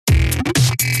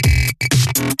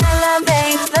Living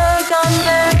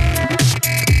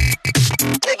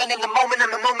in the moment,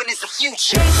 and the moment is the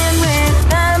future.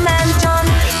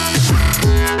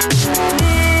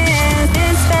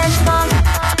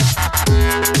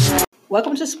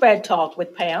 Welcome to Spread Talk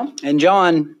with Pam and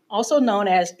John, also known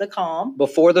as The Calm.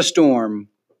 Before the Storm.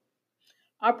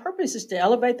 Our purpose is to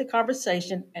elevate the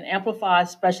conversation and amplify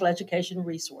special education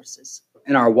resources.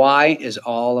 And our why is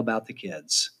all about the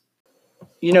kids.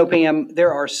 You know, Pam,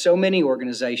 there are so many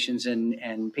organizations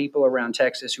and people around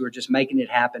Texas who are just making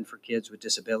it happen for kids with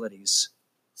disabilities.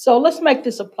 So let's make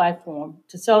this a platform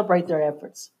to celebrate their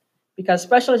efforts, because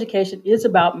special education is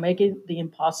about making the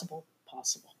impossible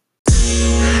possible.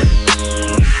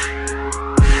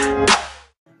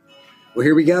 Well,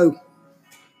 here we go.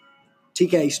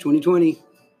 TCASE 2020.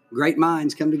 Great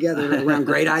minds come together around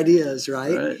great ideas,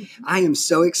 right? I am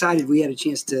so excited we had a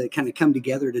chance to kind of come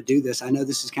together to do this. I know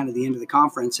this is kind of the end of the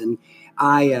conference, and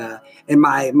my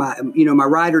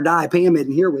ride or die, Pam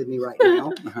isn't here with me right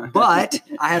now, but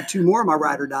I have two more of my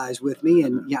ride or dies with me.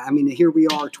 And yeah, I mean, here we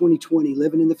are, 2020,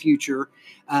 living in the future.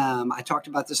 I talked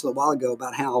about this a little while ago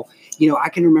about how, I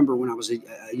can remember when I was a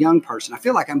young person. I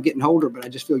feel like I'm getting older, but I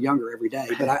just feel younger every day.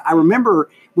 But I remember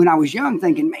when I was young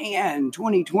thinking, man,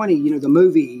 2020, the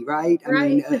movie, right? I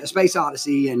mean, A Space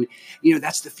Odyssey, and,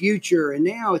 that's the future. And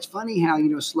now it's funny how,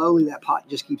 slowly that pot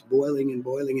just keeps boiling and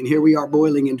boiling. And here we are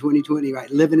boiling in 2020, right?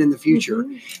 Living in the future.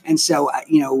 Mm-hmm. And so,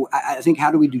 I think,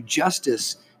 how do we do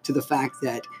justice to the fact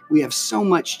that we have so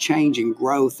much change and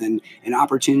growth and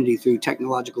opportunity through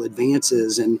technological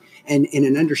advances and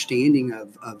an understanding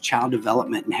of child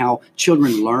development and how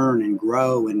children learn and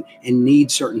grow and need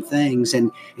certain things.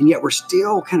 And yet we're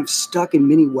still kind of stuck in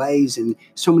many ways in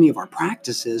so many of our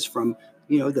practices from,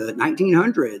 the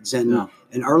 1900s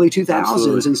and early 2000s.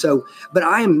 Absolutely. And so, but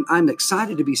I'm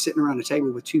excited to be sitting around a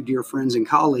table with two dear friends and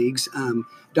colleagues,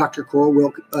 Dr.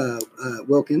 Coral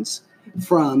Wilkins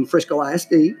from Frisco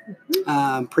ISD,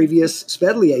 previous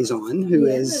SPED liaison, who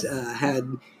has had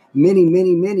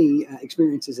many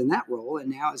experiences in that role, and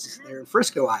now is there in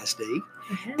Frisco ISD.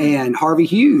 And Harvey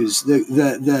Hughes,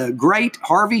 the great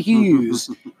Harvey Hughes,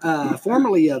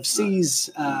 formerly of C's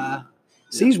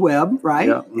Web, right?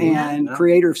 Yeah. And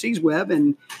creator of C's Web,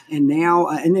 and now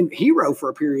and then Hero for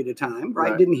a period of time,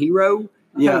 right? Didn't Hero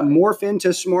kind of morph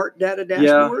into smart data dashboards?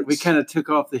 Yeah, we kind of took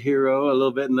off the Hero a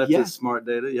little bit and left it smart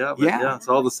data. Yeah, it's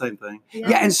all the same thing.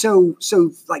 Yeah, and so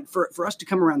like for us to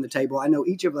come around the table, I know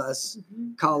each of us,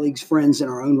 colleagues, friends in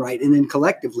our own right, and then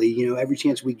collectively, every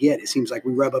chance we get, it seems like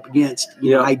we rub up against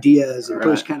ideas and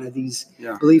push kind of these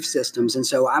belief systems. And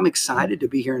so I'm excited to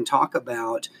be here and talk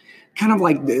about kind of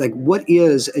like what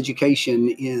is education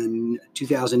in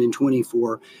 2020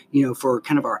 for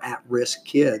kind of our at-risk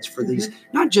kids, for these,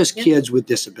 not just kids with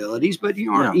disabilities, but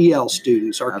our EL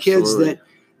students, our kids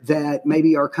that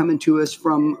maybe are coming to us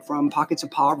from pockets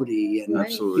of poverty and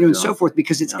and so forth,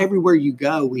 because it's everywhere you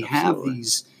go. We have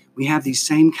these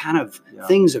same kind of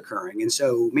things occurring. And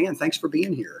so, man, thanks for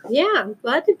being here. Yeah, I'm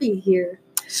glad to be here.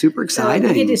 Super exciting.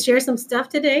 So we get to share some stuff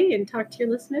today and talk to your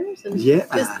listeners and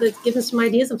just give them some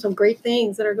ideas of some great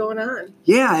things that are going on.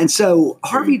 Yeah. And so,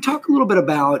 Harvey, talk a little bit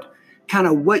about kind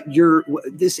of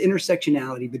this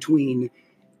intersectionality between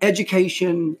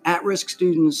education, at-risk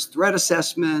students, threat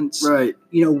assessments, right?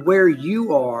 Where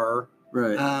you are,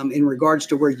 right, in regards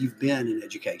to where you've been in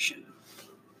education.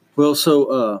 Well,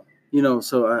 so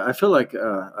I feel like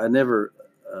I never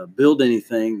build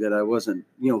anything that I wasn't,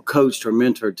 coached or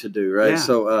mentored to do, right?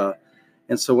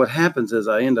 Yeah. So what happens is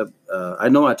I end up, I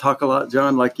know I talk a lot,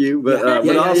 John, like you, but I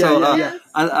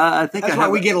think that's why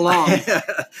we get along.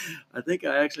 I think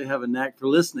I actually have a knack for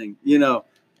listening,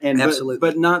 and absolutely,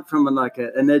 but not from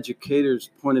an educator's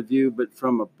point of view, but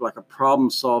from a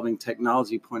problem-solving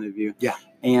technology point of view. Yeah,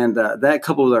 and that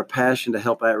coupled with our passion to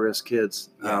help at-risk kids.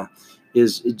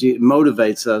 It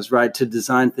motivates us, right, to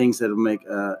design things that will make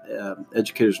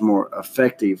educators more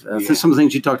effective. Some of the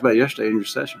things you talked about yesterday in your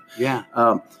session. Yeah.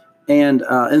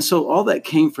 And so all that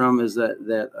came from is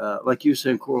that like you were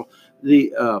saying, Coral,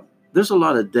 there's a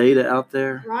lot of data out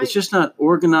there. Right. It's just not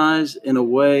organized in a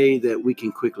way that we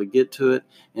can quickly get to it.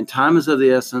 And time is of the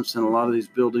essence in a lot of these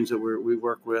buildings that we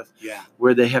work with,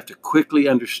 where they have to quickly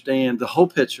understand the whole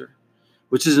picture,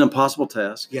 which is an impossible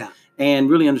task, and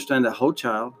really understand that whole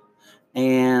child,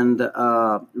 and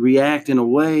react in a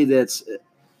way that's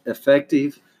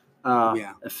effective,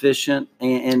 efficient,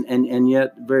 and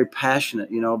yet very passionate,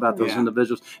 about those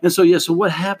individuals. And so, so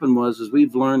what happened is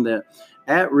we've learned that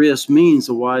at risk means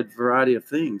a wide variety of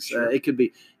things. Sure. It could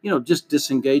be, just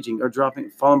disengaging or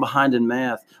falling behind in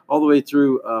math, all the way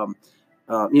through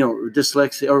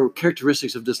dyslexia or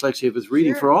characteristics of dyslexia with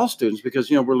reading for all students, because,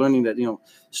 we're learning that,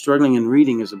 struggling in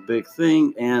reading is a big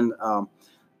thing. And,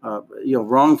 what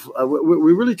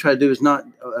we really try to do is not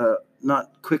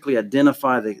quickly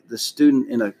identify the student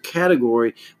in a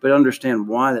category, but understand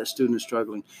why that student is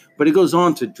struggling. But it goes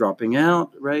on to dropping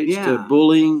out rates, to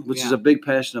bullying, which is a big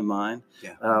passion of mine,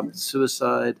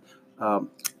 suicide,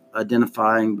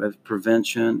 identifying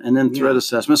prevention, and then threat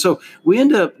assessment. So we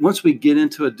end up, once we get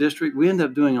into a district, we end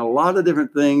up doing a lot of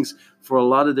different things for a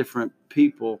lot of different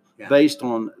people based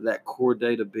on that core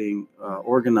data being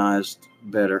organized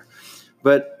better.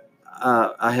 But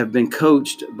I have been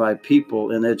coached by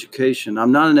people in education.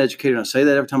 I'm not an educator, and I say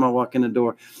that every time I walk in the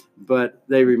door, but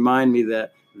they remind me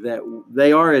that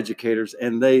they are educators,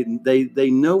 and they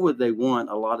know what they want.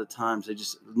 A lot of times they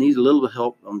just need a little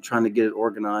help on trying to get it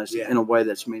organized in a way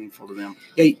that's meaningful to them.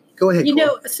 Hey, go ahead.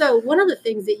 So one of the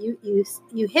things that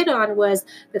you hit on was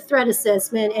the threat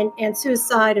assessment and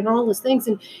suicide and all those things,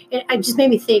 and it just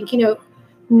made me think,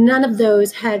 none of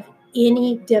those have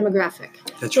any demographic.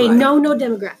 That's they right. know no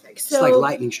demographic. So, it's like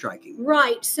lightning striking.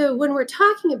 Right. So when we're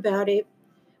talking about it,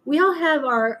 we all have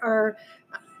our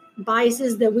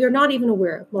biases that we're not even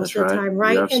aware of most of the time,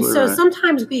 right? And so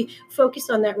sometimes we focus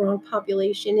on that wrong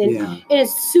population. And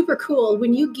it's super cool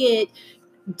when you get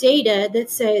data that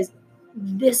says,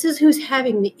 this is who's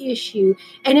having the issue,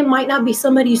 and it might not be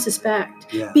somebody you suspect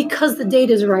because the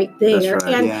data is right there.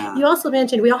 And you also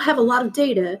mentioned we all have a lot of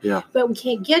data, but we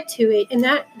can't get to it, and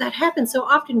that happens so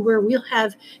often where we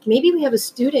have a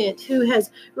student who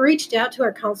has reached out to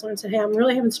our counselor and said, hey, I'm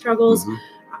really having struggles.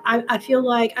 I feel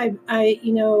like I'm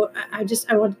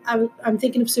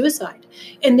thinking of suicide,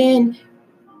 and then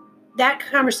that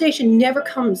conversation never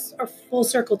comes a full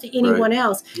circle to anyone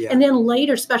else. And then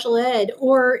later special ed,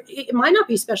 or it might not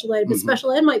be special ed, but special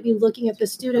ed might be looking at the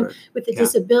student with a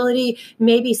disability,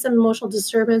 maybe some emotional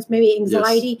disturbance, maybe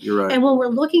anxiety. Yes, you're right. And when we're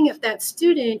looking at that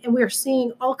student and we're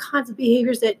seeing all kinds of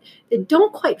behaviors that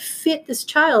don't quite fit this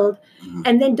child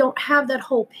and then don't have that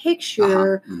whole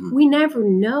picture, we never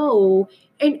know.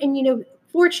 And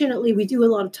fortunately, we do a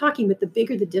lot of talking, but the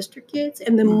bigger the district gets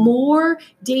and the more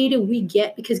data we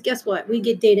get, because guess what? We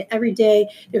get data every day.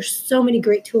 There's so many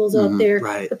great tools out there.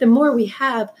 Right. But the more we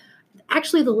have,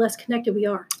 actually, the less connected we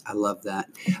are. I love that.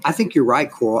 I think you're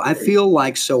right, Coral. I feel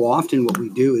like so often what we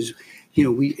do is,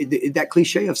 that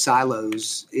cliche of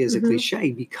silos is a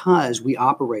cliche because we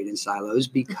operate in silos,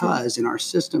 because in our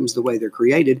systems, the way they're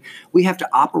created, we have to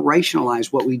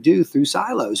operationalize what we do through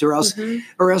silos, or else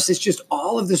it's just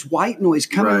all of this white noise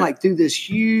coming like through this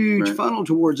huge funnel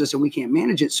towards us, and we can't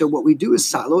manage it. So what we do is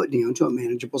silo it down to a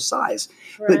manageable size.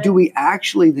 But do we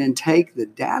actually then take the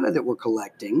data that we're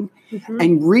collecting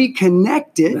and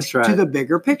reconnect it to the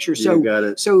bigger picture?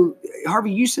 So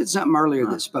Harvey, you said something earlier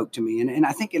that spoke to me, and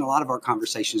I think in a lot of our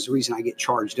conversations, the reason I get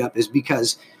charged up is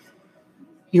because,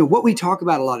 what we talk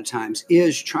about a lot of times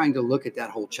is trying to look at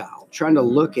that whole child, trying to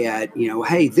look at,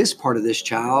 hey, this part of this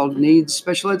child needs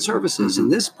special ed services,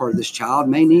 and this part of this child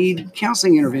may need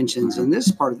counseling interventions, and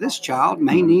this part of this child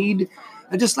may need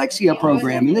a dyslexia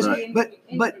program. And this,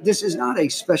 but this is not a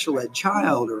special ed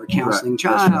child or a counseling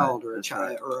child or a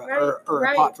child or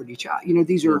a pot for the child.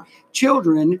 These are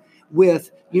children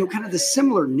with, kind of the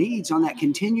similar needs on that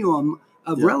continuum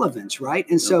of relevance, right?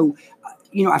 And so,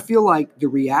 I feel like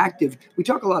we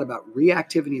talk a lot about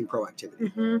reactivity and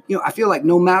proactivity. I feel like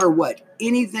no matter what,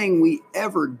 anything we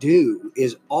ever do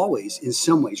is always in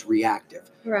some ways reactive.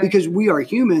 Because we are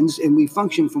humans and we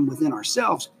function from within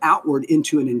ourselves outward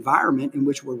into an environment in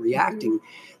which we're reacting.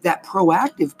 That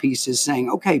proactive piece is saying,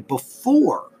 okay,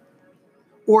 before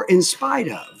or in spite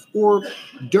of or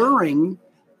during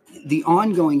the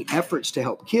ongoing efforts to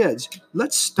help kids,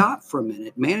 let's stop for a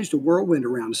minute, manage the whirlwind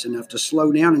around us enough to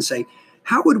slow down and say,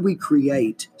 how would we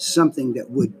create something that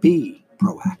would be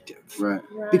proactive?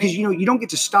 Because, you don't get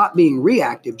to stop being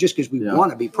reactive just because we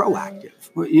want to be proactive.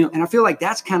 Well, and I feel like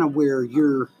that's kind of where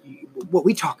what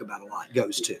we talk about a lot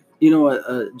goes to. You know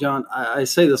what, John, I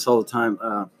say this all the time.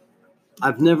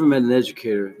 I've never met an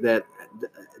educator that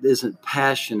isn't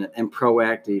passionate and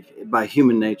proactive by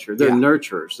human nature. They're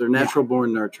nurturers. They're natural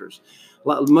born nurturers.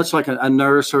 Much like a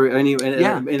nurse or any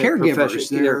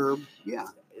caregivers.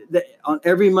 On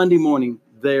every Monday morning,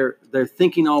 they're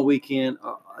thinking all weekend.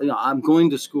 I'm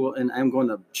going to school and I'm going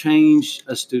to change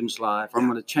a student's life. I'm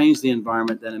going to change the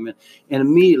environment that I'm in. And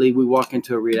immediately we walk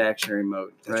into a reactionary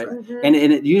mode, right? And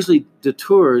it usually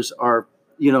detours our,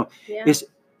 it's.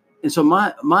 And so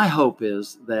my hope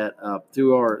is that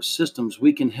through our systems,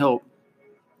 we can help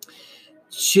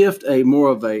shift a more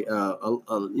of a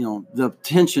the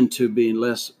attention to being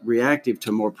less reactive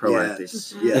to more proactive,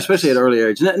 especially at early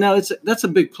age. Now that's a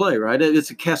big play, right? It's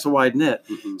a cast a wide net.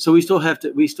 So we still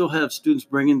have students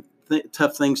bringing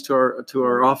tough things to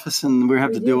our office, and we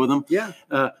have to deal with them. Yeah.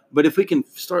 But if we can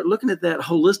start looking at that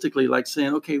holistically, like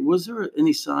saying, okay, was there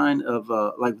any sign of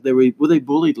like were they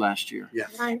bullied last year? Yeah.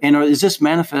 Right. And is this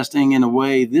manifesting in a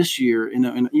way this year?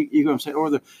 And you're going to say,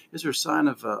 is there a sign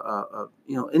of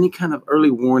any kind of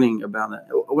early warning about that?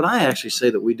 What I actually say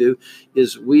that we do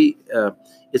is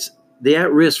it's the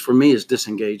at risk for me is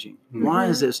disengaging. Mm-hmm. Why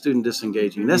is that student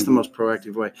disengaging? That's the most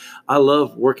proactive way. I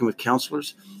love working with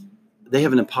counselors. They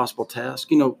have an impossible task.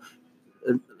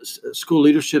 School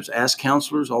leaderships ask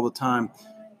counselors all the time,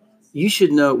 we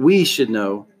should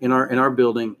know in our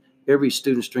building every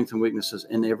student's strengths and weaknesses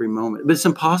in every moment. But it's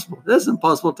impossible. That's an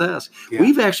impossible task. Yeah.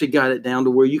 We've actually got it down to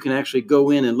where you can actually go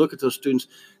in and look at those students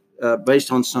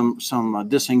based on some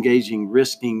disengaging,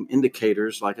 risking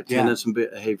indicators like attendance and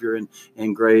behavior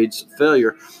and grades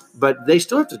failure. But they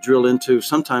still have to drill into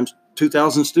sometimes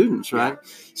 2,000 students, right?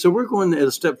 Yeah. So we're going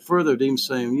a step further to even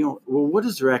saying, well, what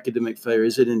is their academic failure?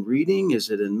 Is it in reading?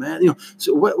 Is it in math?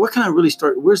 So what can I really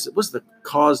start? What's the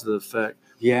cause of the effect?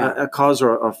 Yeah, a cause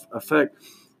or effect.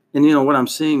 And what I'm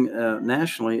seeing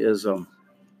nationally is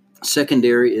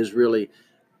secondary is really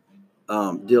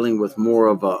dealing with more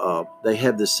of they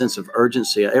have this sense of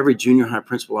urgency. Every junior high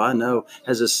principal I know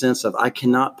has a sense of, I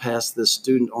cannot pass this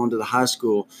student on to the high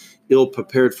school ill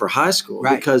prepared for high school,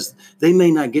 because they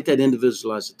may not get that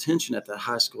individualized attention at the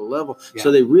high school level. Yeah.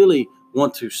 So they really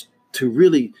want to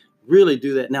really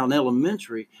do that. Now in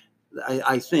elementary,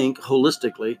 I think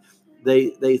holistically, they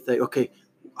think, okay,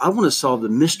 I want to solve the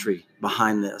mystery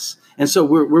behind this. And so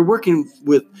we're working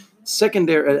with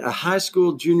secondary, a high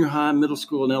school, junior high, middle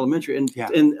school, and elementary,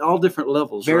 and all different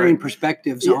levels. Varying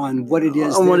perspectives on what it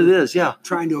is.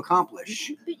 Trying to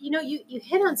accomplish. But you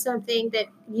hit on something that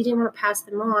you didn't want to pass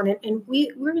them on, and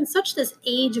we're in such this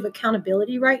age of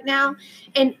accountability right now,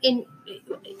 and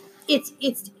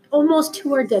it's almost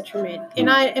to our detriment. And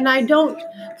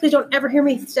please don't ever hear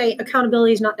me say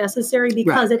accountability is not necessary,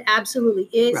 because it absolutely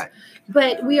is. Right.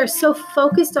 But we are so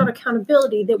focused on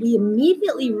accountability that we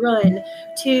immediately run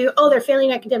to, they're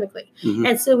failing academically. Mm-hmm.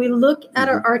 And so we look at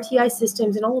our RTI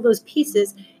systems and all of those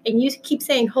pieces, and you keep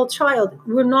saying whole child.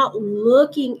 We're not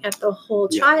looking at the whole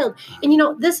child.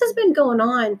 And, this has been going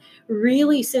on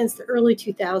really since the early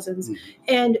 2000s. Mm-hmm.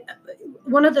 And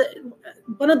one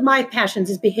of my passions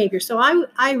is behavior. So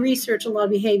I research a lot of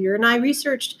behavior, and I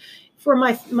researched for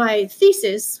my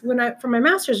thesis for my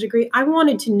master's degree. I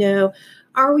wanted to know,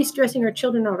 are we stressing our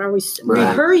children out? Are we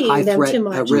hurrying them too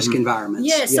much? High-risk environments.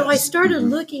 Yeah, so I started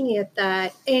looking at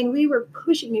that, and we were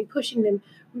pushing them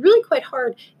really quite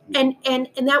hard. And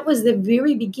that was the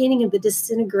very beginning of the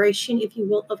disintegration, if you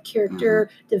will, of character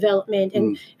development.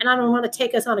 And I don't want to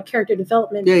take us on a character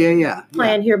development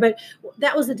plan here, but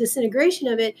that was the disintegration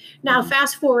of it. Now,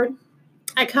 fast forward,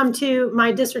 I come to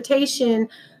my dissertation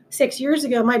 6 years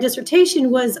ago. My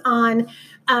dissertation was on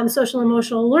social and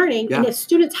emotional learning. Yeah. And if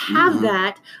students have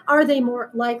that, are they more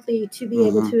likely to be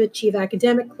able to achieve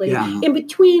academically? Yeah. In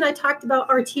between, I talked about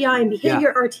RTI and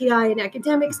behavior, RTI and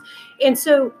academics. And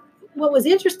so what was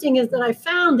interesting is that I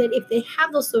found that if they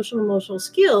have those social and emotional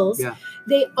skills,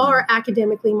 they are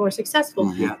academically more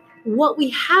successful. Yeah. What we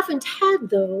haven't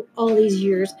had, though, all these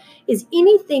years is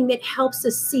anything that helps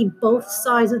us see both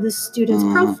sides of the student's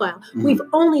profile. We've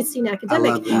only seen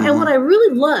academic. And what I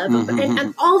really love,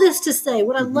 and all this to say,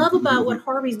 what I love about what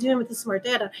Harvey's doing with the smart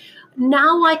data,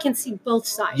 now I can see both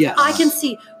sides. Yes. I can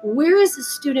see, where is the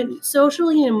student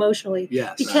socially and emotionally?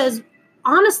 Yes. Because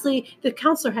honestly, the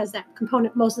counselor has that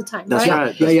component most of the time. That's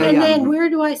right. And then where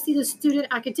do I see the student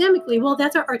academically? Well,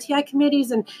 that's our RTI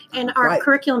committees and our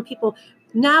curriculum people.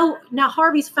 Now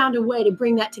Harvey's found a way to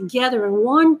bring that together in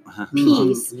one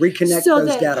piece. Reconnect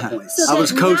those data points. I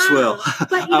was coached well.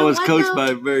 I was coached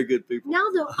by very good people. Now,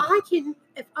 though, I can,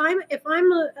 if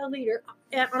I'm a leader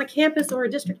on a campus or a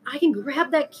district, I can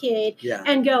grab that kid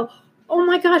and go, oh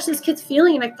my gosh, this kid's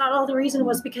feeling, and I thought all the reason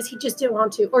was because he just didn't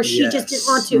want to, or she just didn't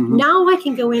want to. Now I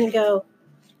can go in and go,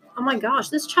 oh my gosh,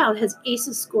 this child has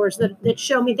ACEs scores that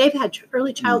show me they've had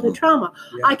early childhood trauma.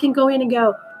 Yeah. I can go in and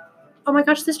go, oh my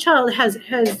gosh, this child has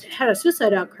had a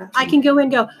suicide outcry. I can go in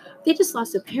and go, they just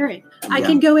lost a parent. I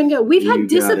can go in and go, we've had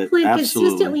discipline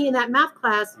consistently in that math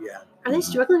class. Yeah. Are they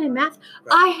struggling in math?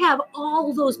 Right. I have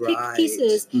all those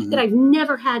pieces that I've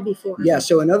never had before. Yeah.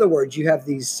 So in other words, you have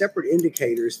these separate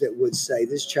indicators that would say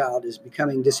this child is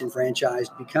becoming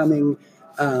disenfranchised, becoming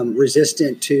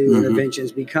resistant to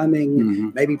interventions,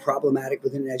 becoming maybe problematic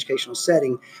within an educational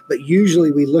setting. But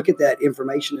usually we look at that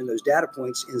information and those data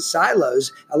points in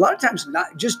silos. A lot of times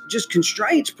not just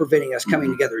constraints preventing us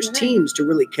coming together as teams to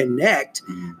really connect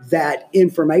that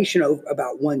information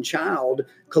about one child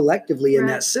collectively in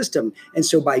that system. And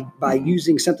so by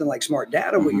using something like smart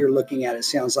data, what you're looking at, it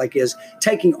sounds like, is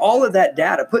taking all of that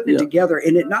data, putting it together,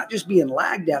 and it not just being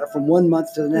lag data from 1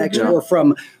 month to the next or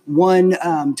from one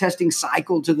testing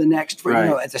cycle to the next for,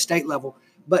 at the state level,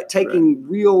 but taking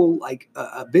real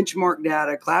benchmark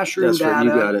data, classroom data, right, you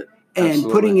got it. And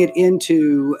putting it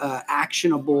into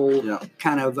actionable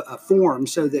kind of form,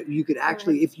 so that you could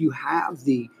actually, if you have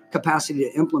the capacity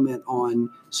to implement on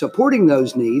supporting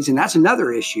those needs, and that's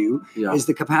another issue, is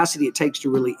the capacity it takes to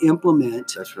really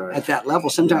implement at that level.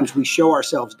 Sometimes we show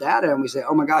ourselves data and we say,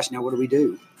 oh my gosh, now what do we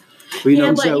do?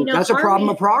 So that's a problem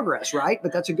of progress, right?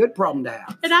 But that's a good problem to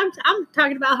have. And I'm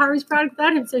talking about Harvey's product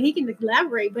without him, so he can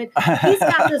elaborate. But he's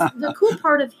got the cool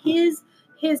part of his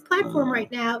platform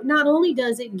right now. Not only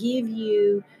does it give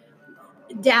you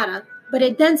data, but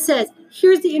it then says,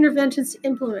 here's the interventions to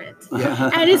implement.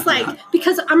 And it's like,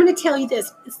 because I'm going to tell you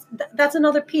this, that's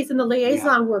another piece in the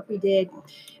liaison work we did.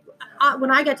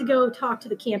 When I got to go talk to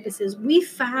the campuses, we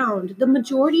found the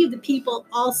majority of the people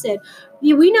all said,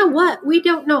 we know what, we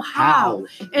don't know how.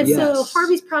 And so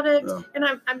Harvey's product, and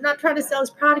I'm not trying to sell his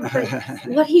product, but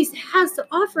what he has to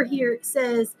offer here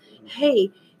says,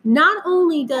 hey, not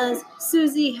only does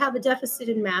Susie have a deficit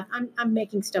in math, I'm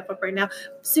making stuff up right now.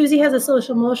 Susie has a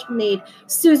social emotional need.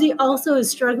 Susie also is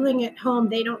struggling at home.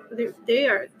 They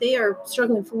are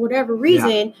struggling for whatever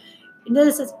reason. And then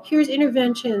it says, here's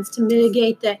interventions to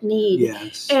mitigate that need.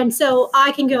 Yes. And so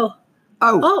I can go,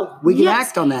 we can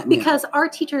act on that. Because our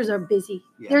teachers are busy.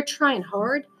 They're trying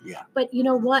hard. But you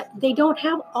know what? They don't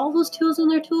have all those tools in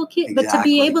their toolkit. Exactly. But to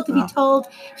be able to be told,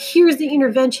 here's the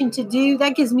intervention to do,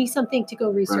 that gives me something to go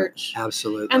research. Right.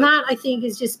 Absolutely. And that, I think,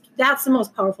 is that's the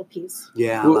most powerful piece.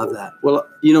 Yeah, I love that. Well,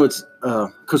 it's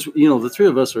because the three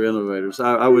of us are innovators.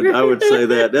 I would say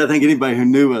that. I think anybody who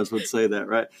knew us would say that,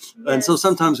 right? Yes. And so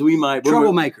sometimes we might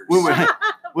troublemakers.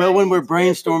 When we're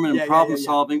brainstorming and problem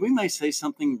solving, we may say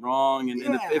something wrong, and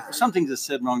if something is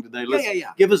said wrong today, let's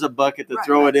give us a bucket to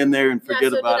throw it in there and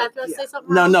forget about it. Did I say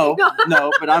something wrong?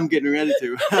 No, but I'm getting ready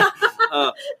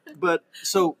to. But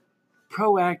so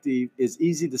proactive is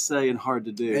easy to say and hard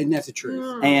to do, and that's the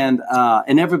truth. And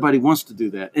everybody wants to do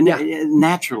that, and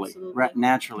naturally, right?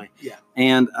 Naturally,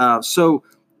 And so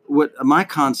what my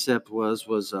concept was.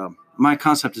 My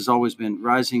concept has always been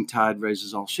rising tide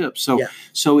raises all ships.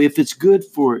 So if it's good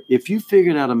if you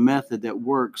figured out a method that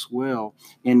works well,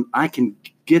 and I can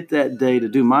get that data,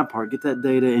 do my part, get that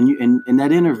data, and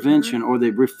that intervention or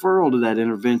the referral to that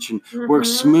intervention works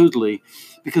smoothly,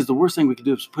 because the worst thing we could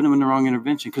do is put them in the wrong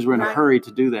intervention because we're in a hurry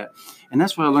to do that. And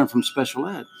that's what I learned from special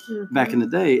ed back in the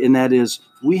day, and that is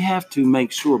we have to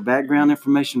make sure background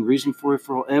information, reason for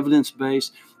referral,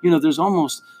 evidence-based, there's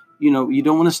almost – you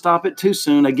don't want to stop it too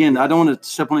soon. Again, I don't want to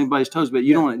step on anybody's toes, but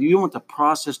you don't want the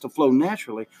process to flow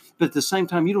naturally. But at the same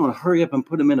time, you don't want to hurry up and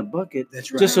put them in a bucket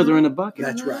just so they're in a bucket.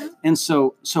 That's right. And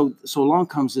so along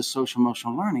comes this social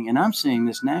emotional learning, and I'm seeing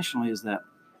this nationally is that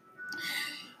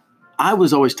I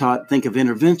was always taught think of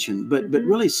intervention, but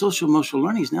really social emotional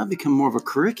learning has now become more of a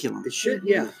curriculum. It should,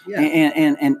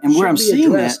 And where I'm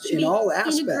seeing that in all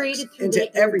aspects,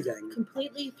 into everything,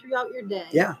 completely throughout your day.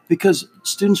 Yeah, because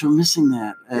students are missing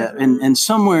that, and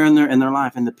somewhere in their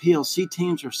life, and the PLC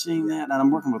teams are seeing that. And I'm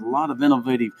working with a lot of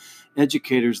innovative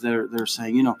educators that are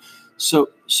saying, so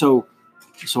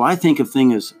I think of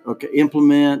things as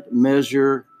implement,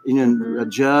 measure,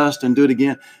 adjust, and do it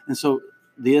again, and so.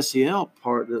 The SEL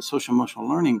part, the social emotional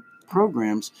learning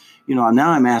programs,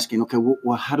 now I'm asking, okay,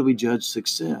 well, how do we judge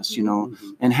success,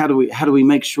 and how do we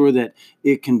make sure that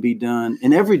it can be done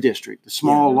in every district,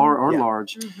 small or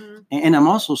large? And I'm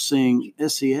also seeing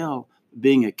SEL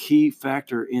being a key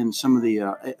factor in some of the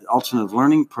alternative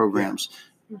learning programs.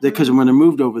 Because when they're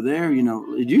moved over there,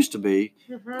 it used to be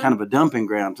kind of a dumping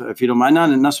ground, if you don't mind.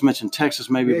 Not so much in Texas,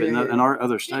 maybe, but in our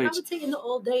other states. I would say in the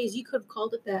old days, you could have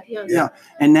called it that. Yeah.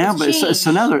 And now,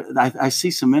 so now I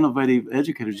see some innovative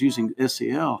educators using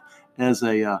SEL as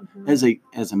a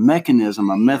mechanism,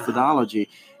 a methodology.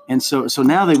 And so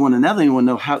now they want to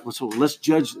know how. So let's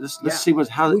judge. Let's see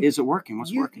how is it working?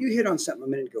 What's working? You hit on something a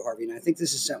minute ago, Harvey, and I think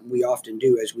this is something we often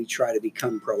do as we try to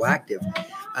become proactive.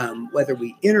 Whether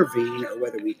we intervene or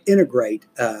whether we integrate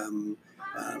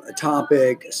a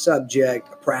topic, a subject,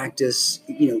 a practice,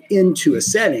 into a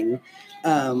setting.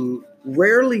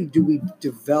 Rarely do we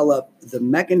develop the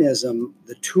mechanism,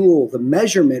 the tool, the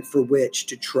measurement for which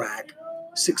to track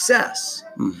success.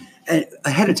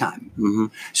 ahead of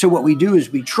time. So what we do is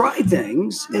we try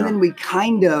things and then we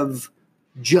kind of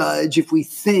judge if we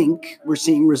think we're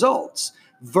seeing results,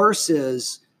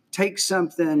 versus take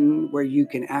something where you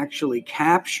can actually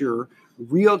capture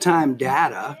real-time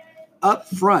data up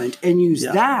front and use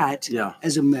that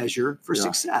as a measure for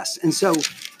success. And so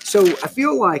I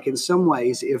feel like in some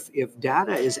ways, if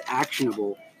data is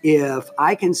actionable, if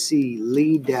I can see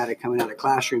lead data coming out of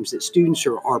classrooms that students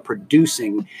are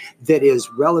producing that is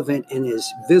relevant and is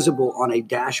visible on a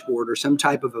dashboard or some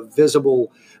type of a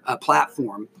visible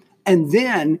platform, and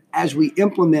then as we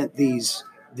implement these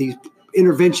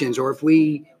interventions, or if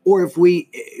we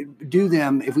do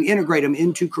them, if we integrate them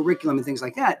into curriculum and things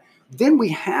like that, then we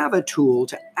have a tool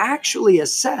to actually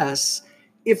assess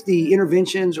if the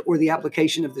interventions or the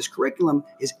application of this curriculum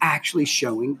is actually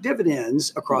showing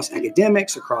dividends across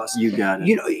academics, across, you got it.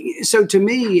 You know, so to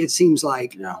me, it seems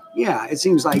like, it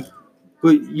seems like,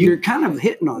 but you're kind of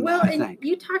hitting on that, I think.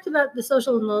 You talked about the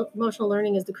social and emotional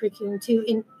learning as the curriculum too.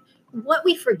 And what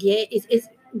we forget is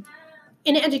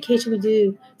in education, we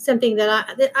do something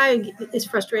that is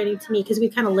frustrating to me, because we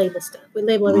kind of label stuff. We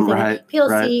label everything.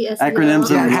 PLC, SEL.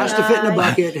 Acronyms. Yeah, it has to fit in a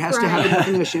bucket. It has to have a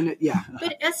definition. Yeah.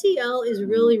 But SEL is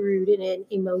really rooted in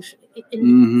emotion,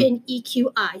 in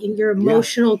EQI, in your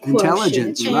emotional quotient.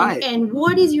 Intelligence, right. And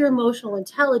what is your emotional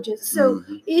intelligence? So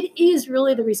it is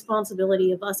really the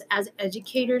responsibility of us as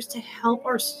educators to help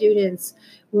our students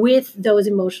with those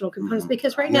emotional components,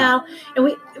 because right now here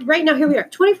we are,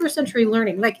 21st century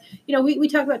learning. Like, you know, we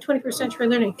talk about 21st century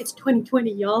learning. It's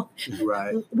 2020, y'all.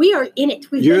 Right. We are in it.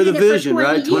 You're the vision,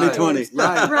 right? 2020.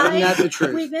 Right. Isn't that the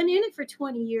truth? We've been in it for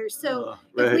 20 years. So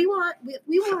if we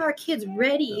want our kids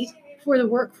ready for the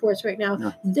workforce right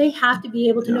now, they have to be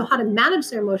able to know how to manage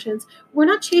their emotions. We're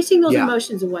not chasing those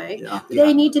emotions away.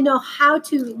 They need to know how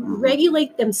to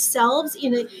regulate themselves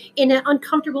in an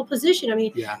uncomfortable position. I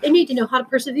mean, they need to know how to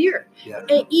persevere,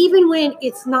 even when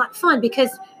it's not fun, because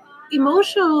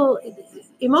emotional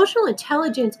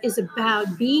intelligence is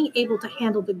about being able to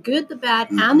handle the good, the bad,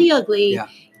 and the ugly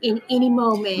in any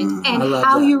moment, and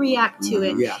how you react to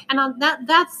it. And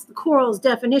that's Coral's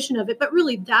definition of it, but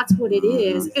really that's what it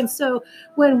is. And so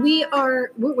when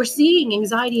we're seeing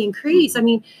anxiety increase. I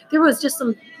mean, there was just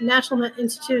some National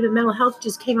Institute of Mental Health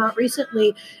just came out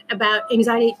recently about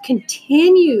anxiety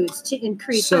continues to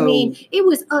increase. So, I mean, it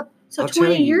was up. So I'll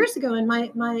 20 years ago in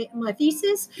my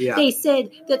thesis, they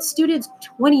said that students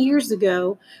 20 years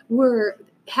ago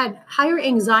had higher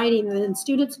anxiety than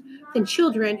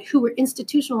children who were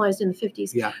institutionalized in the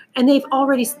 50s. And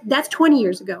that's 20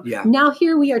 years ago. Now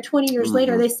here we are 20 years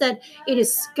later. They said it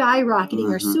is skyrocketing.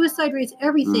 Our suicide rates,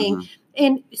 everything.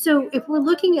 And so if we're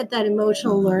looking at that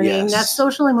emotional learning, that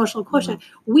social emotional quotient,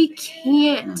 we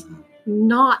can't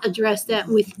not address that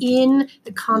within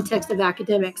the context of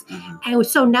academics. And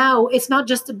so now it's not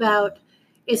just about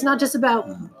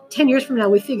 10 years from now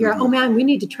we figure out, oh man, we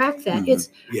need to track that. It's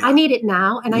I need it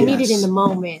now, and I need it in the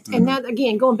moment. And that,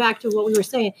 again, going back to what we were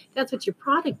saying, that's what your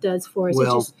product does for us.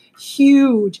 It's just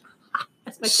huge.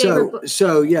 That's my favorite book.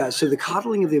 So The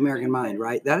Coddling of the American Mind,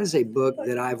 right? That is a book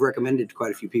that I've recommended to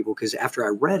quite a few people, because after I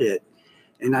read it,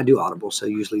 and I do Audible, so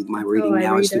usually my reading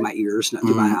now is through my ears, not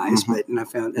through my eyes. And I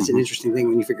found that's an interesting thing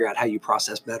when you figure out how you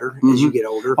process better as you get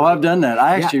older. Oh, I've done that.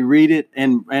 I actually read it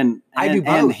and I do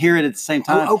both. And hear it at the same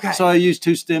time. Oh, okay. So I use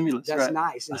two stimulants. That's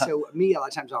nice. And so me, a lot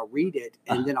of times I'll read it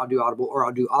and then I'll do Audible, or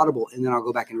I'll do Audible and then I'll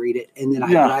go back and read it. And then I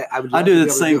do it at the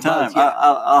same time.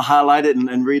 I'll highlight it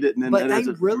and read it. And then but they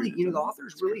really, the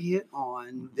authors really hit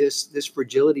on this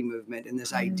fragility movement and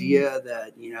this idea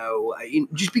that,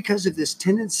 just because of this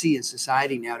tendency in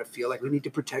society now to feel like we need to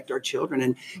protect our children.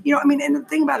 And, and the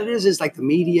thing about it is like the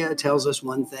media tells us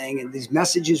one thing, and these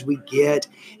messages we get,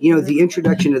 the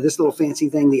introduction of this little fancy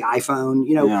thing, the iPhone,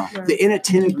 the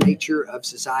inattentive nature of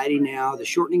society now, the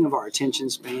shortening of our attention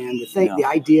span, the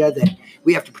idea that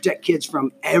we have to protect kids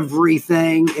from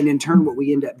everything. And in turn, what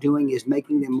we end up doing is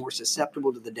making them more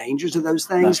susceptible to the dangers of those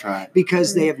things. That's right.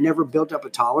 Because they have never built up a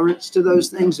tolerance to those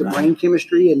things, the brain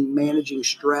chemistry and managing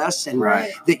stress, and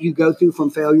that you go through from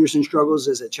failures and struggles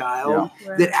as a child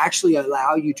that actually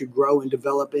allow you to grow and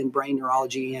develop in brain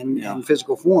neurology and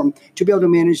physical form to be able to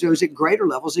manage those at greater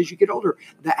levels as you get older.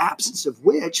 The absence of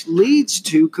which leads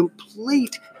to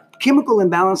complete chemical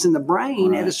imbalance in the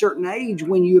brain at a certain age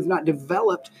when you have not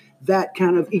developed that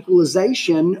kind of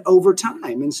equalization over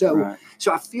time. And so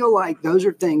I feel like those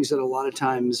are things that a lot of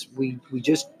times we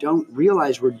just don't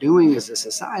realize we're doing as a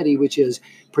society, which is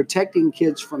protecting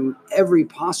kids from every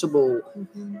possible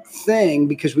thing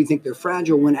because we think they're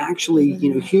fragile when actually,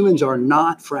 humans are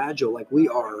not fragile. Like, we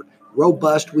are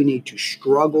robust. We need to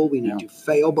struggle. We need to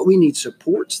fail, but we need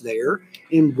supports there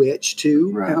in which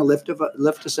to kind of lift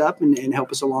us up and help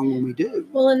us along when we do.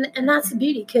 Well, and that's the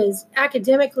beauty, because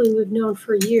academically we've known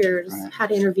for years how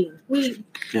to intervene. We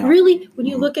really, when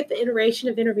you look at the iteration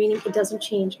of intervening, it doesn't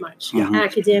change much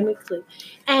academically.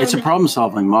 And it's a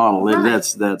problem-solving model.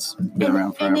 That's been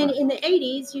around forever. And then in the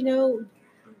 80s,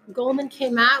 Goldman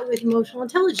came out with emotional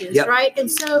intelligence, right?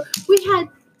 And so we had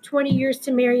 20 years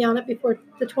to marry on it before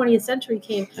the 20th century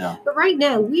came. Yeah. But right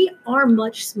now, we are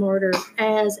much smarter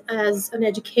as an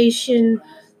education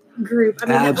group.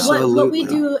 I mean, what we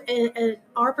do in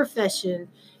our profession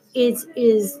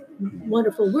is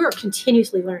wonderful. We're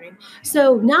continuously learning.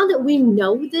 So now that we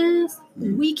know this,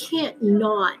 we can't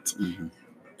not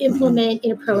implement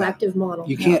in a proactive model.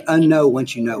 You can't unknow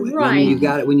once you know it. Right. I mean, you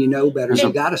got it when you know better. So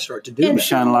you got to start to do it. You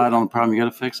shine a light on the problem, you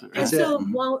got to fix it. And so,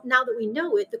 now that we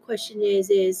know it, the question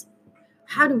is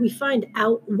how do we find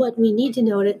out what we need to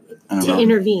know to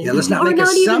intervene? Yeah, let's not make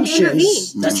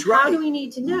assumptions. That's right. How do we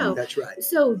need to know? That's right.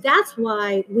 So that's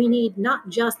why we need not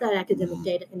just that academic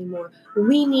data anymore.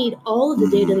 We need all of the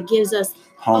data that gives us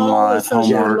home all life, the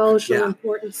social homework, emotional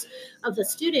importance of the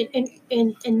student, and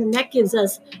then that gives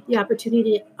us the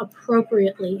opportunity to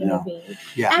appropriately intervene.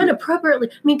 And appropriately,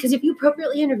 because if you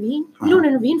appropriately intervene, you don't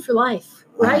intervene for life.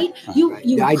 Right? You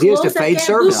the idea is to fade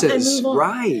services.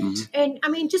 Right. And I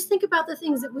mean, just think about the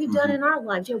things that we've done in our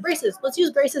lives. Braces. Let's use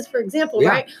braces for example,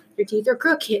 right? Your teeth are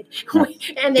crooked.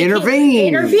 And they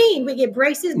intervene. We get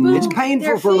braces. Boom. It's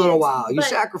painful for a little while. You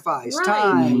sacrifice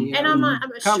time. And I'm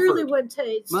surely wouldn't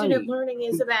say student learning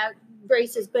is about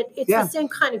braces, but it's the same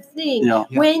kind of thing.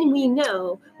 When we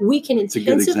know we can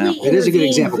intensively intervene, it is a good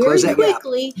example. Very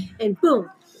quickly, and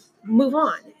boom, move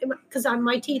on. Because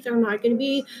my teeth are not going to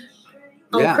be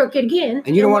crooked again.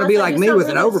 And you don't want to be like me with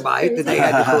an overbite that they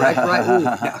had to correct,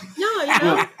 right?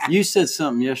 No, you said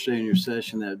something yesterday in your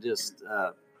session that just,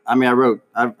 I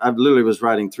literally was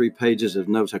writing 3 pages of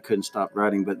notes I couldn't stop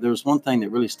writing, but there was one thing that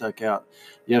really stuck out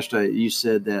yesterday. You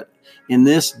said that in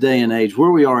this day and age,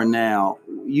 where we are now,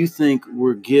 you think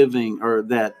we're giving, or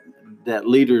that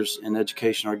leaders in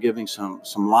education are giving some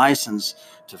license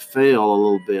to fail a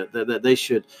little bit, that they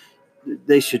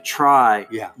should try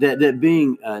that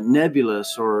being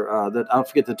nebulous, or that I'll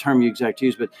forget the term you exactly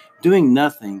use, but doing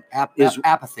nothing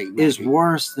apathy is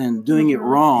worse than doing it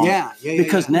wrong.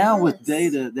 Because now with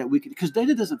data that we can, because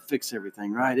data doesn't fix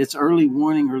everything, right? It's early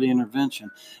warning, early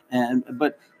intervention,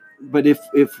 but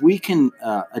if we can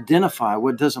identify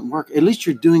what doesn't work, at least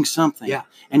you're doing something,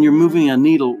 and you're moving a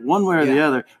needle one way or the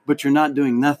other, but you're not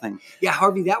doing nothing. Yeah,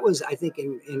 Harvey, that was, I think,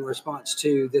 in response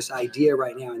to this idea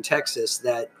right now in Texas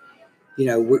that,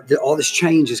 all this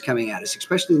change is coming at us,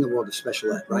 especially in the world of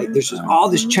special ed, right? There's just all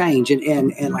this change.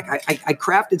 And like, I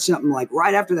crafted something like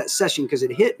right after that session, because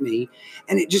it hit me,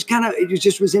 and it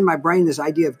just was in my brain, this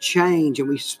idea of change. And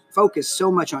we focus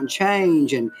so much on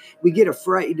change, and we get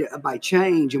afraid by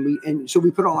change. And so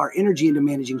we put all our energy into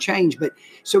managing change. But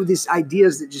so these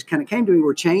ideas that just kind of came to me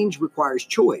where change requires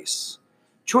choice.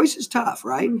 Choice is tough,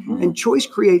 right? And choice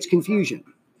creates confusion.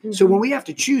 So when we have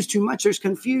to choose too much, there's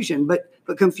confusion, but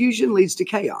confusion leads to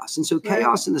chaos. And so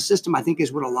chaos in the system, I think,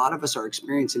 is what a lot of us are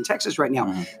experiencing in Texas right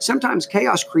now. Sometimes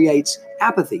chaos creates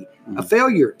apathy, a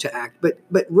failure to act,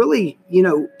 but really,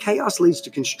 chaos leads to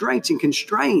constraints, and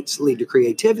constraints lead to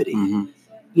creativity. And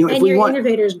your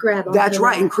innovators grab on. That's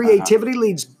right. And creativity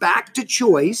leads back to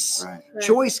choice.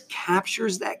 Choice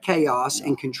captures that chaos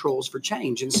and controls for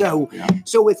change. And so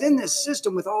within this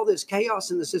system, with all this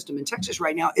chaos in the system in Texas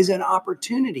right now, is an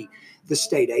opportunity. The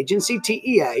state agency,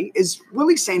 TEA, is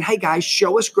really saying, hey, guys,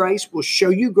 show us grace. We'll show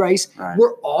you grace.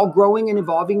 We're all growing and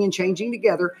evolving and changing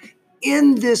together.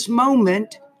 In this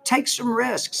moment, take some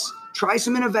risks. Try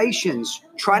some innovations.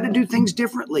 Try to do things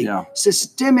differently,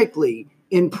 systemically,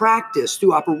 in practice,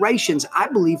 through operations, I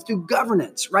believe through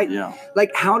governance, right?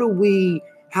 Like, how do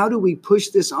we push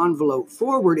this envelope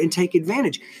forward and take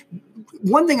advantage?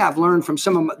 One thing I've learned from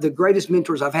some of the greatest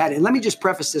mentors I've had, and let me just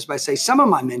preface this by saying some of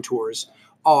my mentors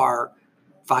are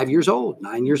 5 years old,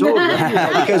 9 years old,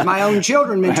 because my own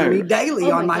children mentor me daily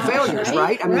on my failures,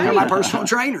 right? I mean, they're my personal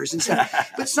trainers. And so,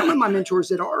 but some of my mentors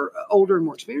that are older and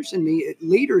more experienced than me,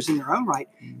 leaders in their own right,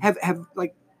 have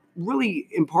like really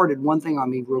imparted one thing on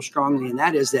me real strongly, and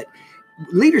that is that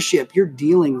leadership, you're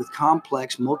dealing with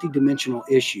complex, multidimensional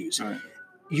issues.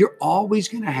 You're always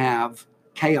going to have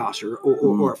chaos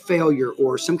or a failure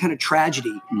or some kind of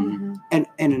tragedy. Mm-hmm. And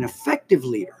an effective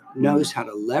leader knows how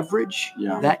to leverage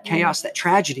that chaos, that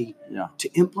tragedy, to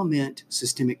implement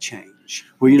systemic change,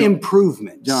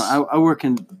 improvements. John, I work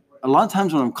in, a lot of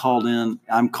times when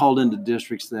I'm called into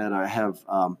districts that I have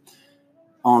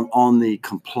on the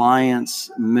compliance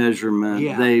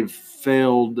measurement, they've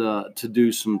failed to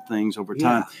do some things over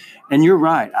time. And you're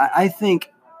right. I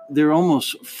think they're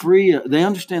almost free. They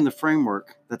understand the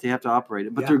framework that they have to operate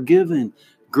it, but they're given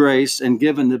grace and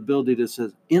given the ability to say,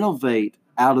 innovate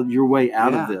out of your way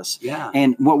out of this.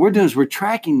 And what we're doing is we're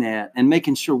tracking that and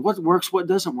making sure what works, what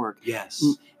doesn't work.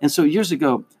 And so years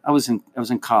ago, I was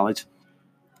in college.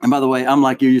 And by the way, I'm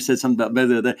like you. You said something about better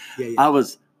the other day.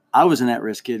 I was an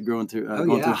at-risk kid going through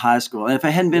high school, and if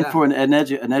it hadn't been for an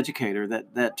educator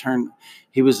that turned,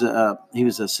 he was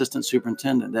assistant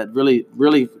superintendent that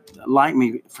really liked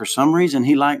me for some reason.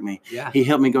 He liked me. He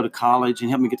helped me go to college and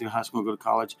helped me get through high school and go to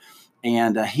college,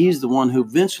 and he's the one who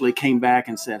eventually came back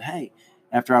and said, "Hey."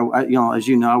 After I as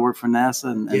you know, I worked for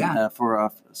NASA and for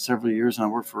several years, and I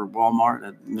worked for Walmart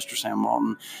at Mr. Sam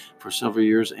Walton for several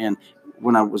years. And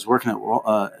when I was working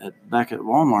back at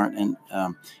Walmart, and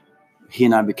he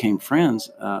and I became friends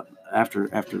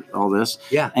after all this.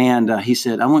 And he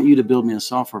said, "I want you to build me a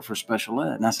software for special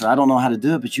ed." And I said, "I don't know how to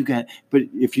do it, but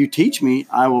if you teach me,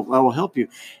 I will help you."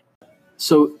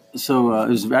 So it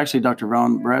was actually Dr.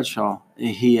 Ron Bradshaw.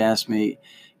 He asked me.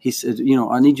 He said,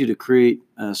 "I need you to create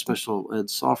special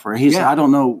ed software." He said, "I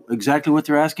don't know exactly what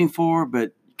they're asking for,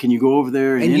 but can you go over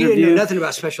there and interview?" You didn't know nothing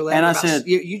about special ed. And I said,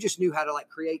 you just knew how to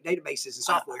create databases and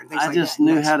software and things like that. I just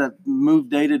knew how to move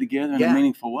data together in a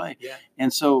meaningful way.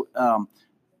 And so,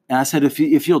 and I said,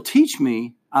 if you'll teach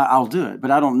me, I'll do it,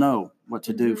 but I don't know what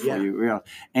to do for you.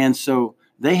 And so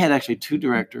they had actually two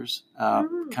directors,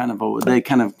 they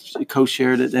kind of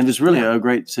co-shared it. And it was really a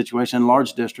great situation,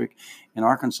 large district in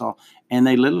Arkansas. And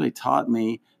they literally taught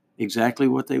me exactly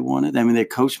what they wanted. I mean, they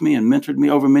coached me and mentored me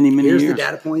over many years. Here's the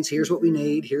data points. Here's what we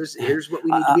need. Here's what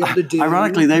we need to be able to do.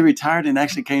 Ironically, they retired and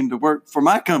actually came to work for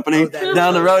my company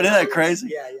down the road. Isn't that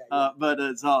crazy? But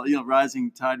it's all,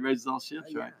 rising tide raises all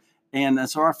ships, right? And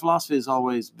so our philosophy has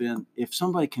always been, if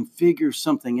somebody can figure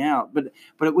something out, but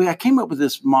I came up with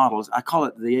this model. I call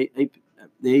it the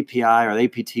API or the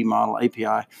APT model,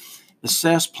 API.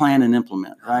 Assess, plan, and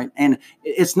implement, right? And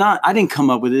it's not, I didn't come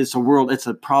up with it. It's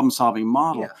a problem-solving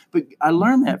model. But I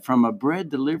learned that from a bread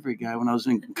delivery guy when I was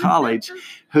in college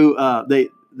who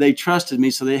they trusted me.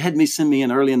 So they had me send me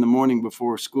in early in the morning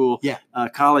before school,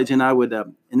 college. And I would,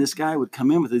 and this guy would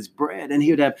come in with his bread and he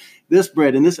would have this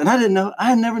bread and this. And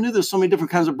I never knew there's so many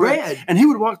different kinds of bread. And he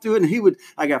would walk through it and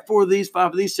I got 4 of these,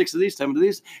 5 of these, 6 of these, 7 of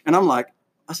these. And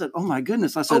I said, "Oh my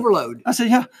goodness." I said, overload. I said,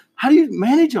 "Yeah, how do you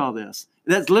manage all this?"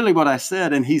 That's literally what I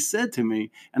said. And he said to me,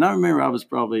 and I remember I was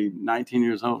probably 19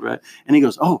 years old, right? And he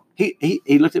goes,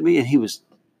 he looked at me and he was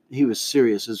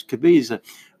serious as could be. He said,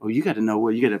 "Oh, you got to know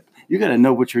what you got to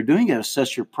know what you're doing. You got to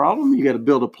assess your problem. You got to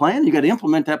build a plan. You got to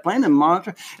implement that plan and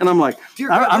monitor." And I'm like,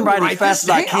 I'm writing as fast as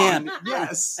I can.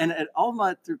 And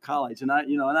all through college, and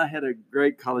I had a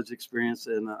great college experience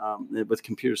with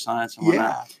computer science and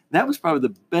whatnot. That was probably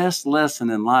the best lesson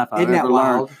in life I've ever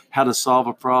learned, how to solve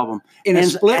a problem in a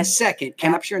split second,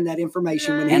 capturing that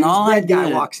information when his red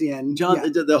guy walks in.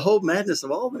 John, the whole madness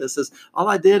of all this is all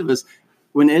I did was,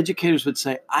 when educators would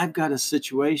say, "I've got a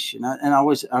situation," and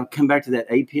I come back to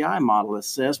that API model: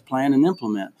 assess, plan, and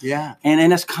implement. And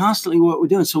that's constantly what we're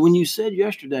doing. So when you said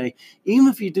yesterday, even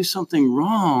if you do something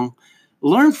wrong,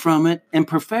 learn from it and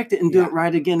perfect it and do it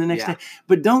right again the next day.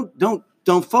 But don't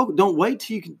wait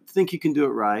till you think you can do it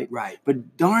right.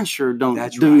 But darn sure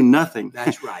don't do nothing.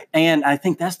 That's right. And I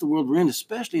think that's the world we're in,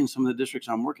 especially in some of the districts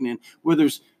I'm working in, where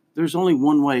there's only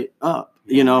one way up,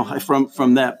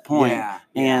 from that point.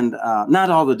 And not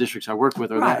all the districts I work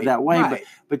with are that way,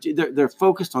 but they're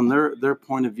focused on their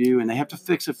point of view, and they have to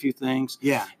fix a few things.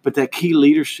 But that key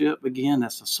leadership, again,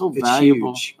 that's so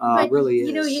valuable. It really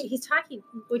is. He's talking.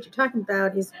 What you're talking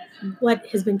about is what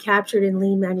has been captured in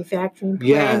lean manufacturing.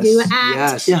 Plan, do,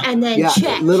 act, and then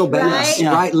check. Little bets,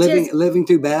 right? Living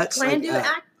through bets. Plan, do,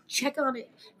 act, check on it.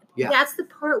 That's the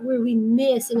part where we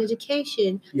miss in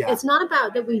education. It's not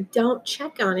about that we don't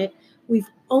check on it. We've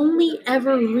only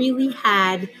ever really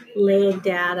had lag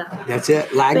data. That's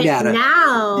it, lag data.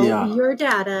 Now your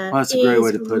data that's a great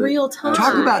way to put real time.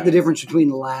 Talk about the difference between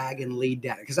lag and lead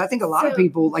data, because I think a lot of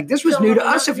people, this was new to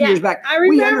us a few years back.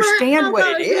 We understand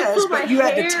what it is, but you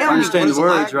had to tell me. Understand the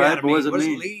words, right? What does it What does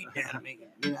mean? lead data mean?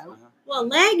 Well,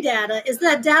 lag data is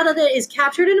that data that is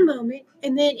captured in a moment,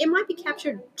 and then it might be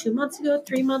captured 2 months ago,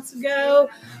 3 months ago,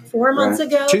 4 months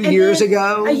ago, 2 years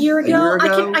ago, a year ago.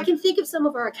 I can think of some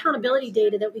of our accountability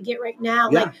data that we get right now,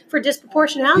 like for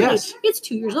disproportionality. It's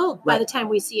 2 years old by the time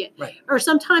we see it. Right. Or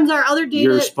sometimes our other data.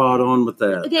 You're spot on with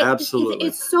that. Absolutely.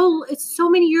 It's so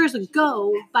many years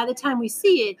ago by the time we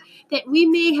see it that we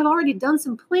may have already done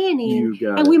some planning,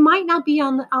 and we might not be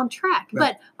on track.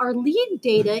 Right. But our lead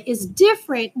data is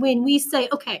different when we say,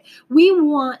 okay, we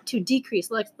want to decrease.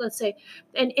 Let's say,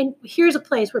 and here's a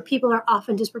place where people are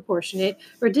often disproportionate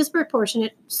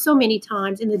so many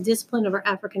times in the discipline of our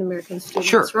African American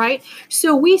students, right?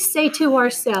 So we say to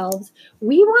ourselves,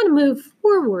 we want to move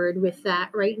forward with that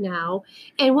right now.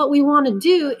 And what we want to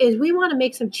do is we want to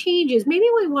make some changes. Maybe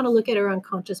we want to look at our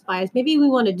unconscious bias. Maybe we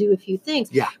want to do a few things.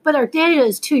 Yeah. But our data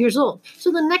is 2 years old.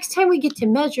 So the next time we get to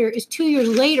measure is 2 years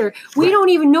later. We don't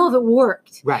even know if it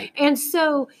worked. Right. And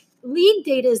so lead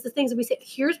data is the things that we say,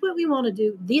 here's what we want to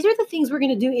do. These are the things we're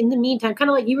going to do in the meantime, kind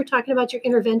of like you were talking about your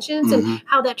interventions and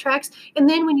how that tracks. And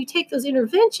then when you take those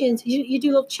interventions, you do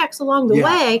little checks along the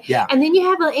way. Yeah. And then you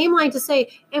have an aim line to say,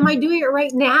 am I doing it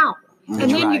right now? And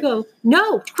then you go,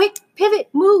 no, quick, pivot,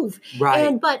 move.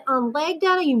 Right. But on lag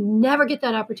data, you never get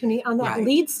that opportunity. On that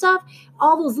lead stuff,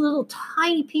 all those little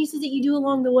tiny pieces that you do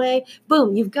along the way,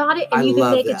 boom, you've got it, and you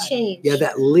can make a change. Yeah,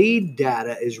 that lead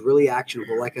data is really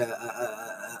actionable. Like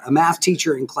a math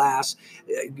teacher in class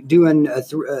doing a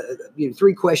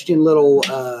 3-question little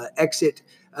exit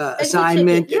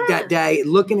assignment that day,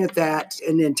 looking at that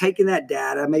and then taking that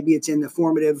data, maybe it's in the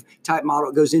formative type model,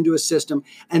 it goes into a system.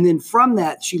 And then from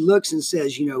that, she looks and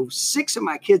says, 6 of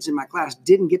my kids in my class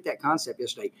didn't get that concept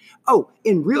yesterday. Oh,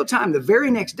 in real time, the very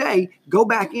next day, go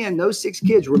back in, those 6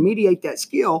 kids remediate that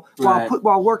skill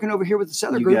while working over here with this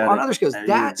other group on other skills.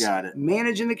 That's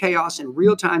managing the chaos in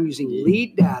real time using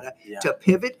lead data to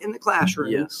pivot in the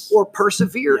classroom or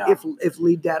persevere if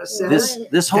lead data says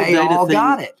this whole they all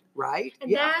got it. Right.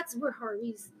 And that's where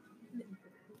Harvey's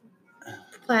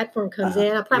platform comes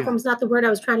in. A platform is not the word I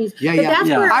was trying to use. But that's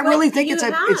where I really think it's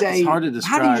hard to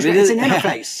describe. How do you it's an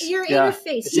interface. Your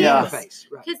interface. It's an interface.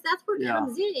 Right. Because that's where it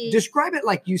comes in. Describe it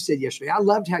like you said yesterday. I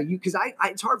loved how because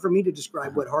it's hard for me to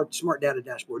describe what Smart Data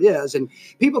Dashboard is. And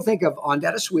people think of On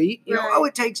Data Suite,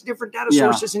 it takes different data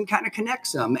sources and kind of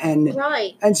connects them. And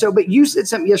and so, but you said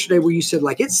something yesterday where you said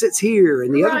like it sits here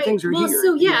and the other things are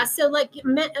here. So like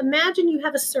imagine you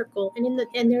have a circle and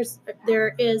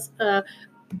there is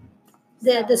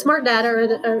the smart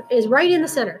data is right in the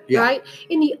center, right?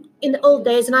 In the old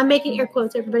days, and I'm making air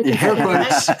quotes, everybody can see that,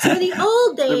 right? So in the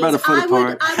old days, I would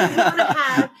want to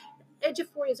have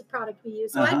Eduphoria is a product we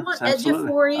use. So I'd want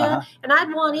Eduphoria, and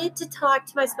I'd want it to talk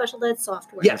to my special ed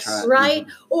software, right?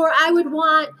 Or I would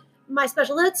want my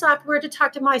special ed software to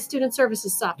talk to my student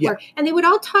services software, and they would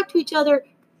all talk to each other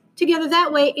together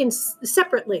that way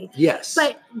separately. Yes.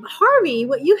 But Harvey,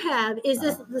 what you have is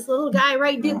this little guy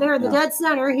right there in the dead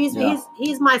center.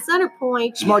 He's my center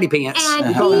point. Smarty pants.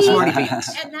 And Smarty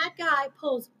pants. And that guy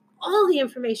pulls all the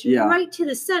information right to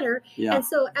the center. Yeah. And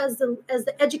so as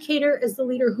the educator, as the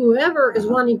leader, whoever is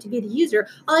wanting to be the user,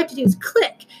 all I have to do is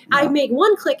click. I make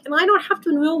one click and I don't have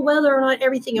to know whether or not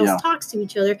everything else talks to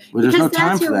each other because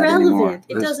that's irrelevant.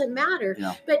 It doesn't matter.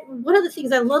 Yeah. But one of the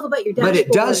things I love about your dashboard. But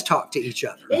it does talk to each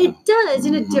other. It does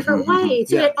in a different way.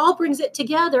 So it all brings it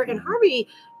together. And Harvey,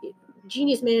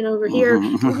 genius man over here,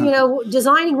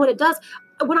 designing what it does.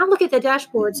 When I look at the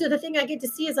dashboard, so the thing I get to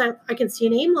see is I can see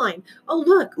an aim line. Oh,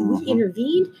 look, we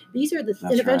intervened. These are the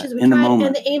interventions we tried,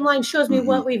 and the aim line shows me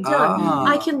what we've done.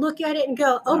 I can look at it and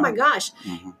go, oh my gosh,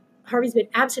 Harvey's been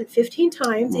absent 15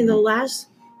 times in the last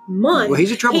month. Well,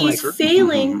 he's a troublemaker. He's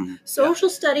failing social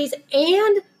studies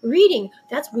and reading.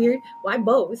 That's weird. Why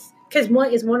both? Because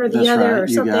one is one or the other or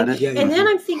something. And then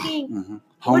I'm thinking,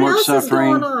 homework what else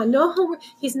suffering. is going on? No homework.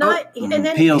 He's not. And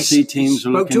then PLC teams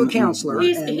spoke to a counselor,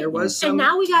 and there was some and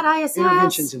now we got ISS.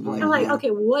 Interventions in play. I'm like,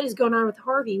 okay, what is going on with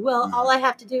Harvey? Well, all I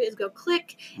have to do is go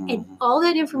click, and all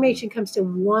that information comes to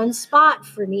one spot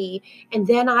for me, and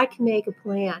then I can make a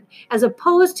plan. As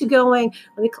opposed to going,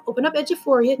 let me open up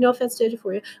Eduphoria. No offense to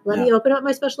Eduphoria. Let me open up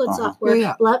my special ed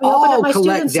software. Let me open up my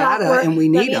student data, software. And we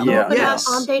need them. Open up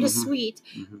On Data Suite.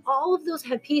 All of those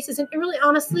have pieces, and really,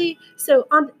 honestly,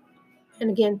 and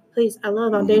again, please, I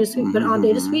love On Data Suite, but On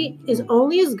Data Suite is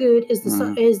only as good as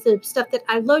the stuff that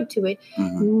I load to it.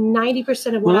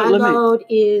 90% of what I load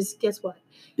is, guess what?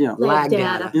 Lag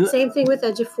data. Same thing with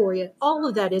Eduphoria. All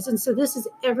of that is. And so this is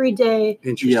every day.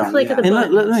 Click of the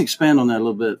button. Let me expand on that a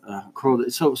little bit, Crow.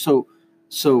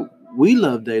 So we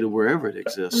love data wherever it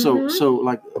exists. So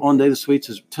like On Data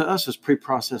Suites to us is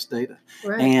pre-processed data.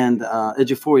 Right. And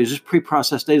Eduphoria is just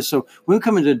pre-processed data. So when we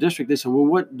come into the district, they say, well,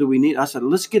 what do we need? I said,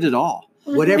 let's get it all.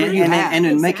 whatever you have. And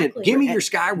then make it. Exactly. Give me your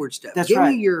Skyward stuff. That's Give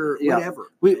right. me your Yeah. whatever.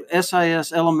 We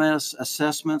SIS, LMS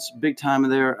assessments, big time in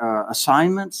there.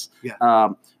 Assignments. Yeah.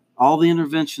 All the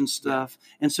intervention stuff.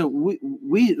 And so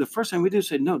we the first thing we do is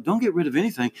say, no, don't get rid of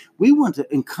anything. We want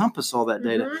to encompass all that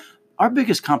data. Our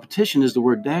biggest competition is the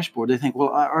word dashboard. They think, well,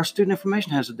 our student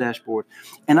information has a dashboard.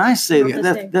 And I say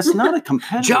that's not a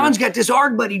competitor. John's got this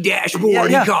ARG Buddy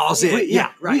dashboard, he calls it.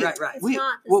 Right.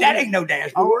 That ain't no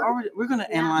dashboard. We're going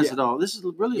to analyze it all. This is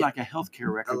really like a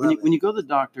healthcare record. When you go to the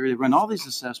doctor, they run all these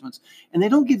assessments, and they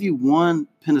don't give you one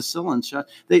penicillin shot.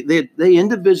 They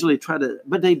individually try to,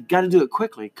 but they got to do it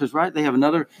quickly because they have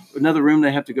another room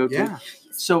they have to go to.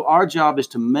 So our job is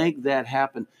to make that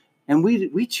happen. And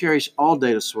we cherish all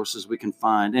data sources we can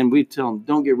find, and we tell them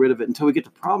don't get rid of it until we get the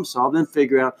problem solved, then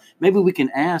figure out maybe we can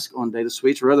ask on data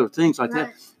suites or other things like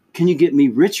that. Can you get me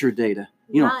richer data?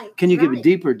 Can you give me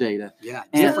deeper data? Yeah,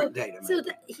 different data. So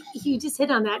you just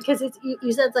hit on that because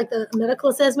you said it's like the medical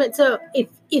assessment. So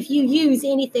if you use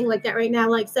anything like that right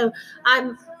now,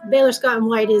 I'm Baylor Scott and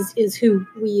White is who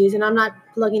we use, and I'm not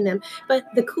plugging them. But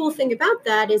the cool thing about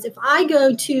that is if I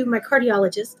go to my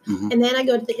cardiologist and then I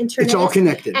go to the internist, it's all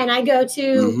connected, and I go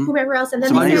to whomever else, and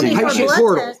then they send me for a patient blood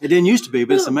portal. test. It didn't used to be,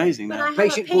 but it's amazing But now. I have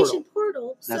Patient a patient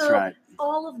portal. That's so right.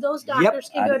 all of those doctors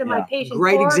can go to my patient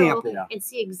Great portal example. and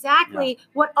see exactly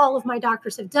what all of my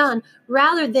doctors have done,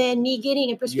 rather than me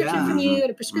getting a prescription from you and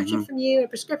a prescription from you and a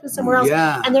prescription somewhere else.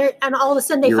 And all of a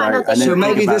sudden they find out that so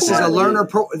maybe this is a learner.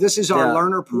 This is our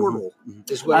learner portal.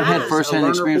 I've had firsthand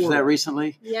experience with that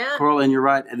recently. Yeah, Coral, and you're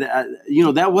right.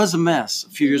 That was a mess a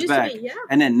few years back,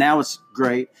 and then now it's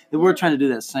great. And we're trying to do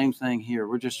that same thing here.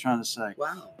 We're just trying to say,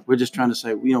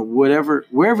 wherever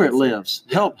it lives,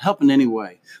 help in any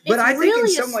way. But I think really in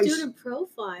some ways, student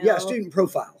profile. Yeah, student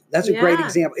profile. That's a great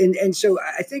example. And so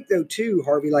I think though too,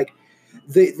 Harvey, like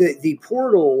the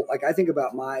portal, like I think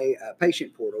about my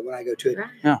patient portal when I go to it,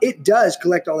 it does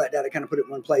collect all that data, kind of put it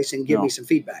in one place and give me some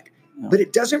feedback. But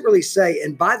it doesn't really say,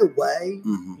 and by the way,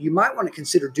 you might want to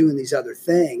consider doing these other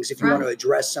things if you want to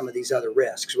address some of these other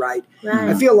risks, right?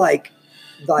 I feel like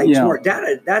smart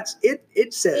data, that's it.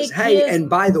 It says, hey, and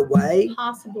by the way,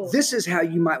 this is how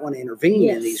you might want to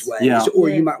intervene in these ways, or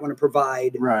you might want to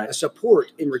provide a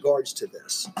support in regards to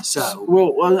this. So,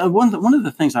 one of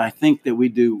the things I think that we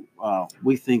do, I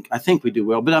think we do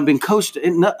well, but I've been coached.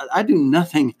 I do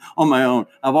nothing on my own.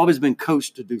 I've always been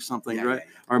coached to do something,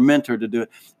 or mentored to do it.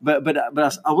 But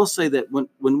I will say that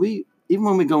when we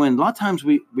go in, a lot of times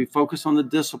we focus on the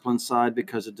discipline side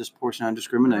because of disproportionate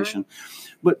discrimination.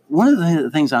 But one of the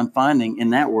things I'm finding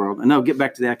in that world, and I'll get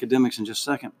back to the academics in just a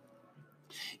second,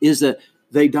 is that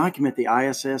they document the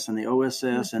ISS and the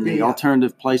OSS and the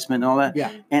alternative placement and all that.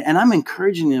 And I'm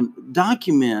encouraging them,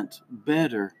 document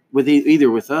better with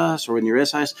either with us or in your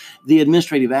SIS, the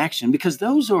administrative action, because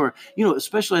those are,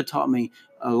 especially it taught me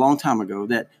a long time ago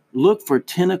that look for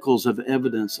tentacles of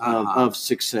evidence of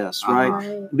success,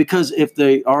 right? Because if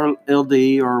they are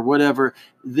LD or whatever,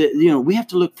 we have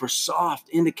to look for soft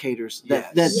indicators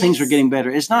that things are getting better.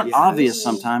 It's not obvious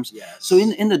sometimes. So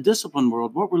in the discipline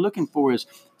world, what we're looking for is,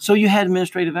 so you had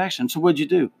administrative action. So what'd you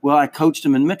do? Well, I coached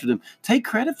them and mentored them. Take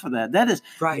credit for that. That is,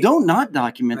 don't not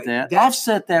document that.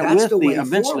 Offset that with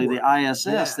eventually the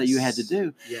ISS that you had to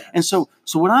do. And so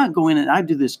when I go in and I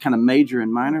do this kind of major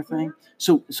and minor thing,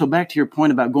 so back to your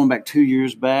point about going back 2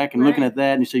 years back and looking at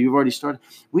that, and you say you've already started.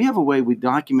 We have a way we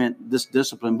document this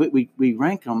discipline, but we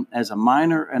rank them as a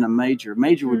minor and a major.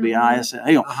 Major would be ISS,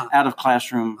 out of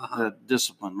classroom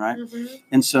discipline, right?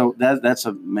 And so that's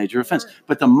a major offense.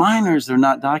 But the minors they're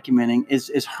not documenting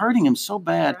is hurting them so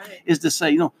bad. Is to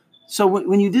say, so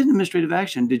when you did administrative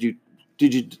action, did you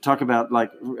talk about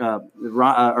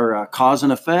cause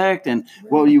and effect and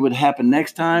what would happen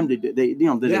next time? Did they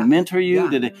mentor you?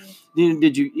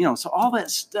 Did you so all that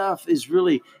stuff is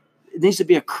really, it needs to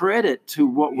be a credit to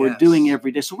what we're doing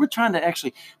every day. So we're trying to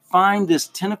actually find this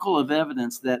tentacle of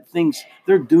evidence that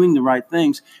they're doing the right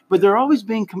things, but they're always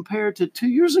being compared to 2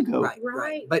 years ago.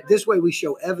 Right. But this way we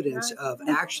show evidence of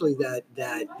actually that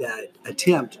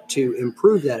attempt to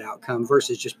improve that outcome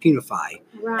versus just punify.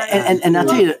 And I'll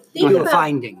tell you,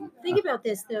 finding. Think about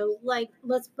this though. Like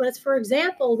let's for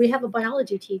example, we have a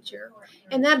biology teacher,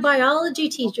 and that biology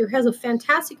teacher has a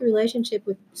fantastic relationship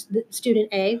with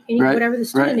student A, whatever the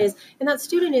student is, and that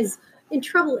student is in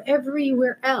trouble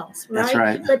everywhere else, right? That's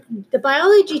right. But the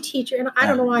biology teacher, and I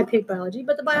don't know why I picked biology,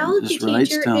 but the biology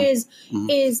teacher is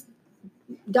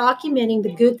documenting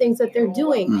the good things that they're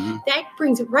doing. That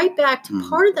brings it right back to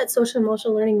part of that social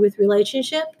emotional learning with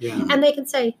relationship, and they can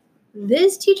say,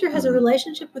 this teacher has a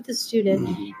relationship with the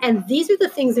student, and these are the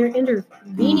things they're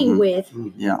intervening with.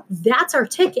 That's our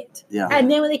ticket. And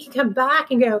then when they can come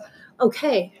back and go,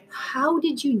 okay, how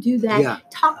did you do that? Yeah.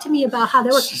 Talk to me about how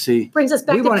that works. See, Brings us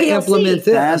back we to want to PLC. implement this.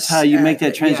 that's how you make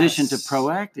that transition yes. to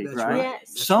proactive, That's right? Yes.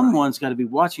 That's Someone's got to be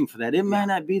watching for that. It might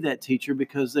not be that teacher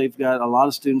because they've got a lot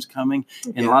of students coming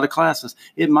in a lot of classes.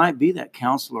 It might be that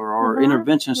counselor or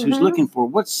interventionist who's looking for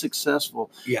what's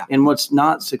successful and what's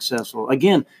not successful.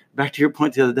 Again, back to your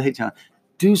point the other day, John.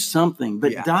 Do something,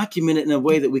 but document it in a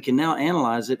way that we can now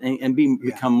analyze it and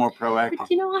become more proactive. But,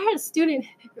 I had a student.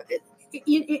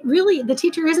 It really, the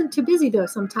teacher isn't too busy though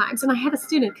sometimes. And I had a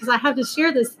student, because I have to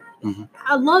share this.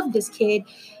 I love this kid.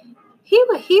 He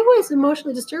was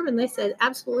emotionally disturbed, and they said,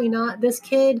 absolutely not. This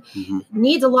kid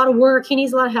needs a lot of work. He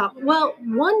needs a lot of help. Well,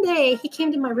 one day he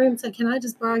came to my room and said, can I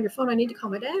just borrow your phone? I need to call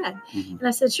my dad. And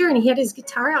I said, sure. And he had his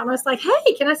guitar out, and I was like,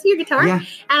 hey, can I see your guitar? And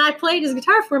I played his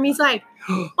guitar for him. He's like,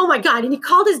 oh my God. And he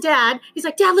called his dad. He's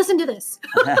like, Dad, listen to this.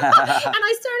 And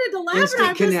I started to laugh.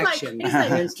 Instant and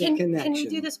I was connection. like, can we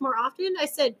do this more often? I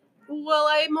said, well,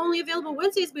 I'm only available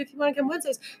Wednesdays, but if you want to come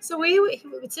Wednesdays. So he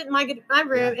would sit in my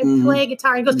room and play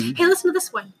guitar, and goes, hey, listen to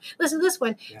this one. Listen to this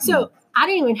one. So I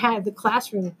didn't even have the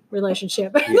classroom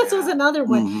relationship. This was another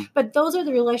one. But those are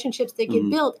the relationships that get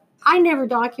built. I never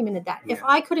documented that. If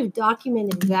I could have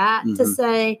documented that to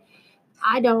say,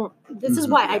 this is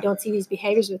why I don't see these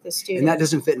behaviors with this student. And that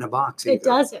doesn't fit in a box either, it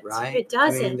doesn't. Right? It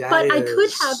doesn't. I mean, but I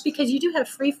could have, because you do have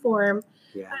free form.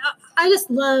 Yeah. I just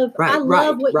love,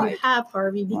 what you have,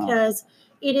 Harvey, because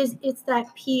it's that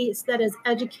piece that as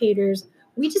educators,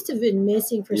 we just have been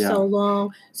missing for so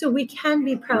long. So we can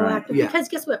be proactive because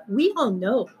guess what? We all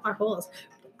know our holes.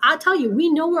 I'll tell you, we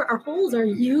know where our holes are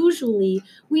usually.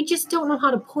 We just don't know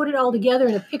how to put it all together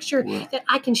in a picture that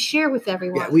I can share with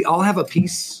everyone. Yeah, we all have a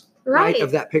piece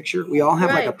of that picture. We all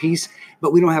have like a piece,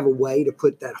 but we don't have a way to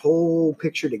put that whole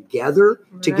picture together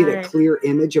to get a clear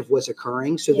image of what's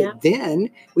occurring, so that then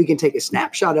we can take a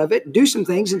snapshot of it, do some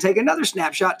things, and take another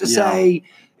snapshot to say,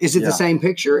 is it the same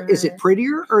picture? Is it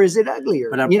prettier or is it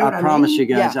uglier? But I promise you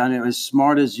guys, I know, as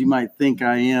smart as you might think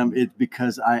I am, it's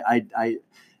because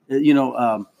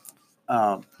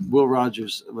Will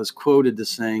Rogers was quoted as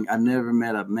saying, "I've never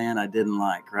met a man I didn't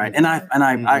like." Right, and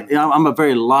I'm a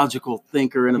very logical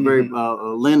thinker and a very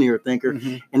linear thinker,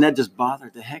 and that just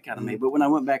bothered the heck out of me. But when I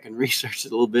went back and researched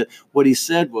it a little bit, what he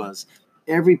said was,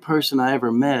 "Every person I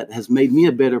ever met has made me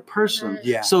a better person."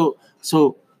 Yeah. So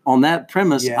on that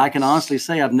premise, I can honestly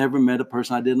say I've never met a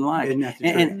person I didn't like.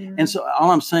 And so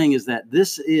all I'm saying is that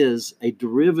this is a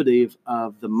derivative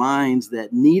of the minds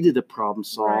that needed a problem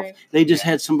solved. Right. They just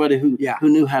had somebody who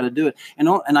knew how to do it.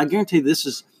 And I guarantee this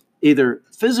is either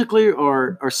physically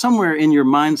or somewhere in your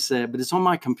mindset, but it's on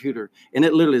my computer. And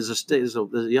it literally is a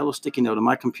yellow sticky note on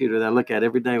my computer that I look at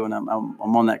every day when I'm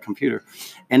on that computer.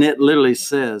 And it literally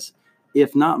says,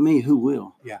 if not me, who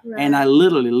will? Yeah. Right. And I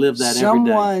literally live that every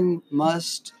day. Someone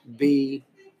must be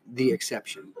the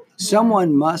exception.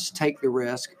 Someone must take the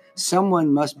risk.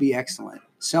 Someone must be excellent.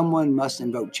 Someone must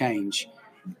invoke change.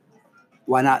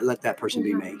 Why not let that person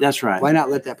be me? That's right. Why not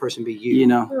let that person be you?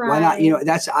 Why not?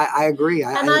 That's I agree.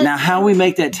 Now, how we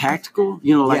make that tactical,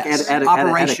 like at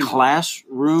a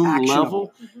classroom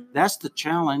level, that's the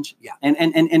challenge. Yeah.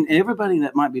 And everybody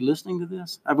that might be listening to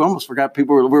this, I've almost forgot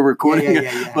people we're recording,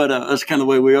 but that's kind of the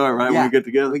way we are, right? When we get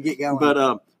together, we get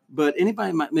going. But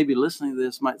anybody maybe listening to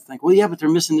this might think, well, but they're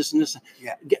missing this and this.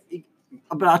 Yeah.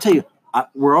 But I'll tell you,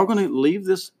 we're all going to leave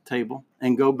this table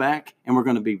and go back, and we're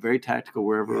going to be very tactical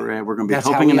wherever we're at. We're going to be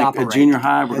helping in a junior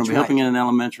high. We're going to be helping in an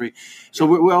elementary.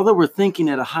 So although we're thinking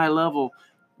at a high level,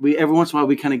 every once in a while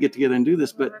we kind of get together and do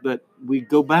this, but we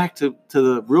go back to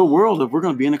the real world of we're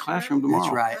going to be in a classroom tomorrow.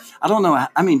 That's right. I don't know.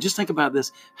 I mean, just think about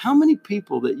this. How many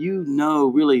people that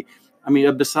really,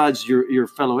 besides your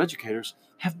fellow educators,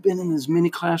 have been in as many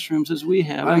classrooms as we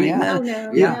have.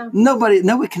 Nobody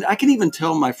can. I can even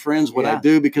tell my friends what I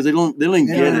do because they don't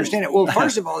understand it. Well,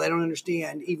 first of all, they don't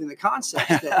understand even the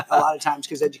concepts that a lot of times,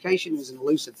 because education is an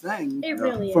elusive thing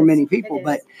for many people.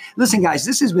 But listen, guys,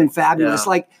 this has been fabulous.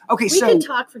 We can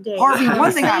talk for days. Harvey,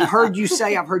 one thing I've heard you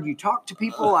say, I've heard you talk to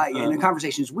people in the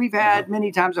conversations we've had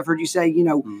many times. I've heard you say,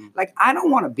 like, I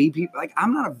don't want to be people. Like,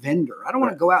 I'm not a vendor. I don't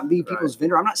want to go out and be people's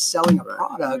vendor. I'm not selling a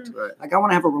product. Like, I want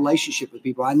to have a relationship with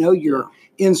people. I know you're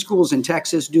in schools in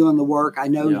Texas doing the work. I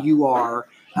know you are,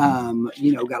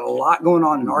 got a lot going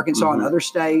on in Arkansas and other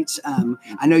states.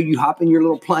 I know you hop in your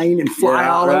little plane and fly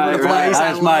all over the place.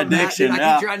 That's my addiction.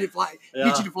 I keep trying to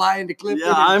get you to fly into Clifton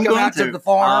and I'm come going out to the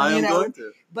farm. I'm going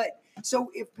to. But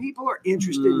So if people are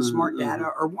interested in smart data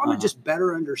or want to just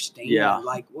better understand,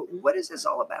 like, what is this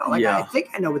all about? Like, I think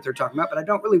I know what they're talking about, but I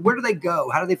don't really. Where do they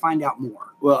go? How do they find out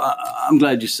more? Well, I'm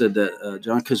glad you said that,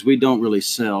 John, because we don't really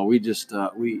sell. We just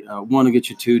one to get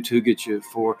you two get you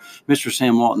four. Mr.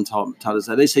 Sam Walton taught us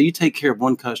that. They say you take care of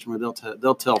one customer,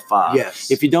 they'll tell 5.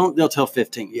 Yes. If you don't, they'll tell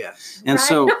 15. Yes. And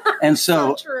so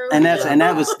true. and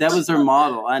that was their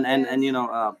model. And you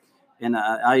know. And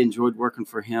I enjoyed working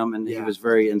for him, and he was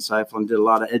very insightful and did a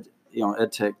lot of ed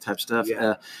tech type stuff.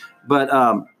 Yeah.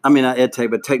 Not ed tech,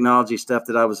 but technology stuff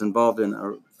that I was involved in.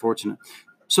 Are fortunate.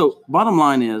 So bottom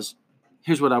line is,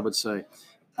 here's what I would say.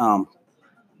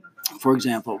 For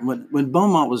example, when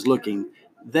Beaumont was looking,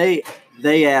 they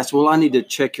asked, well, I need to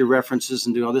check your references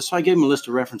and do all this. So I gave them a list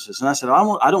of references, and I said,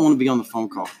 I don't want to be on the phone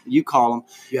call. You call them.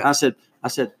 Yeah. I said,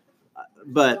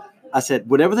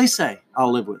 whatever they say,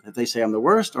 I'll live with. If they say I'm the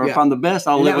worst or if I'm the best,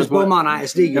 I'll live with. That was Beaumont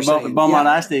ISD. You're saying. Beaumont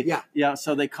ISD. Yeah. Yeah.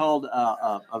 So they called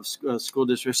several school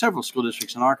districts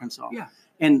in Arkansas. Yeah.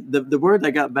 And the word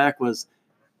I got back was,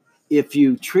 if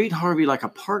you treat Harvey like a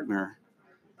partner,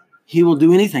 he will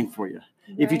do anything for you.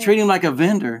 Right. If you treat him like a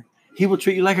vendor, he will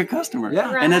treat you like a customer.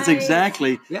 Yeah. Right. And that's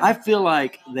exactly. Yeah. I feel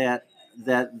like I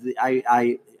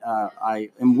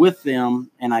am with them,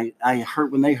 and I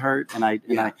hurt when they hurt,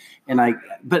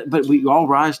 but we all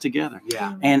rise together.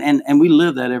 Yeah. And we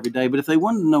live that every day. But if they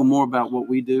want to know more about what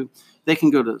we do, they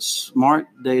can go to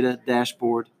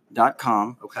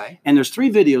smartdatadashboard.com. Okay. And there's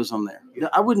 3 videos on there. Yeah.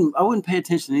 I wouldn't pay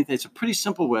attention to anything. It's a pretty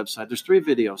simple website. There's 3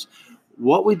 videos.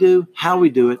 What we do, how we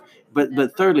do it, but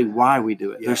thirdly, why we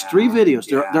do it. Yeah. There's 3 videos.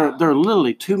 They're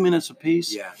literally 2 minutes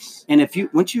apiece. Yes. And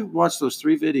once you watch those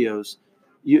 3 videos,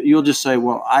 you'll just say,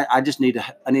 well, I need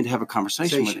to have a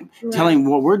conversation with him, telling him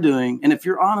what we're doing. And if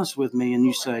you're honest with me and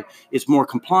you say it's more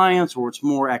compliance or it's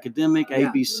more academic,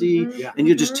 ABC, and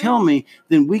you just tell me,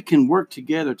 then we can work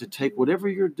together to take whatever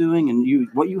you're doing and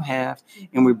what you have,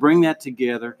 and we bring that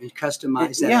together and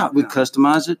customize that. Yeah, we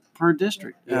customize it per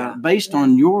district based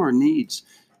on your needs.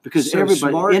 Because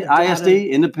everybody, ISD,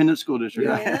 Independent School District.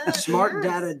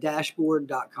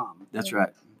 Smartdatadashboard.com. That's right.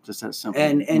 Just that simple.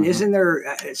 And isn't there?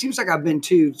 It seems like I've been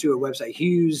to a website,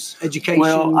 Hughes Education.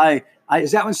 Well,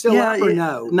 is that one still up or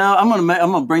no? No, I'm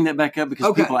gonna bring that back up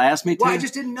because people asked me to. Well, I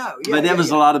just didn't know. But that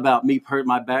was a lot about me,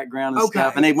 my background and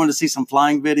stuff, and they wanted to see some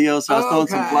flying videos, so I was throwing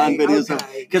some flying videos.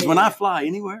 Because when I fly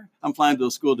anywhere, I'm flying to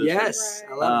a school district. Yes,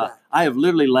 I love that. I have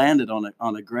literally landed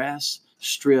on a grass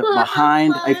strip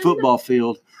behind a football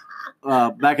field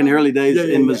back in the early days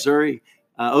in Missouri.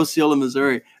 Osceola,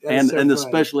 Missouri, and the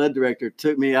special ed director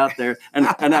took me out there, and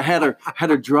I had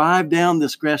her drive down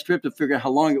this grass strip to figure out how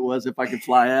long it was if I could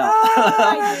fly out.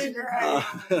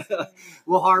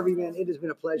 Well, Harvey, man, it has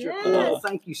been a pleasure. Yes.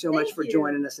 Thank you so much for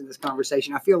joining us in this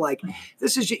conversation. I feel like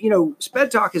this is, Sped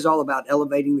Talk is all about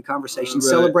elevating the conversation,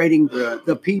 celebrating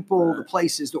the people, the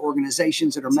places, the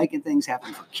organizations that are making things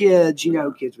happen for kids,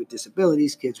 kids with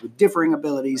disabilities, kids with differing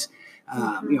abilities.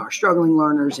 Our struggling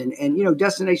learners and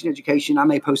destination education. I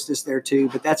may post this there too,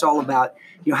 but that's all about,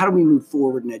 how do we move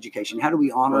forward in education? How do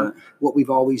we honor what we've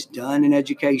always done in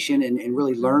education and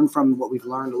really learn from what we've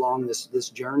learned along this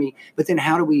journey? But then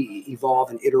how do we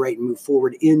evolve and iterate and move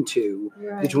forward into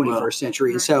the 21st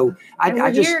century? And so I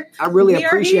really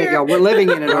appreciate y'all. We're living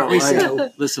in it, aren't we?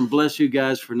 So listen, bless you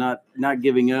guys for not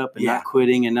giving up and not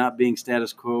quitting and not being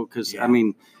status quo. Because I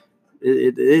mean,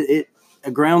 a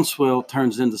groundswell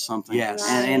turns into something. Yes.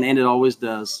 And it always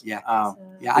does. Yeah. I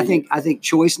think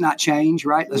choice, not change,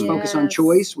 right? Let's focus on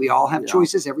choice. We all have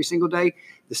choices every single day.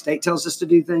 The state tells us to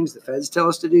do things. The feds tell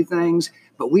us to do things,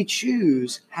 but we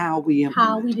choose how we implement.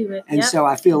 How we do it. And so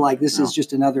I feel like this is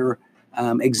just another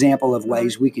example of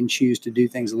ways we can choose to do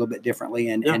things a little bit differently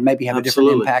and maybe have a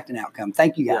different impact and outcome.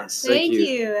 Thank you, guys. Thank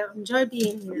you. I enjoyed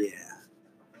being here. Yeah.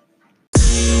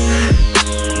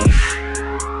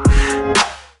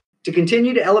 To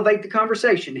continue to elevate the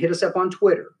conversation, hit us up on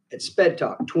Twitter at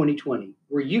SpedTalk2020,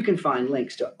 where you can find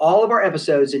links to all of our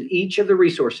episodes and each of the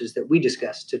resources that we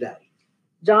discussed today.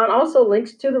 John, also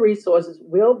links to the resources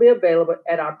will be available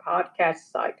at our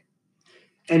podcast site.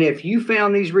 And if you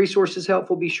found these resources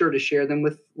helpful, be sure to share them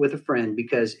with a friend,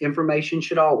 because information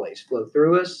should always flow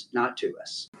through us, not to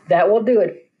us. That will do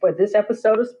it for this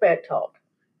episode of Sped Talk.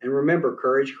 And remember,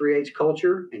 courage creates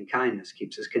culture and kindness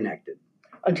keeps us connected.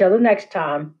 Until the next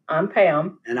time, I'm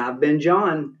Pam. And I've been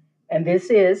John. And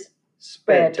this is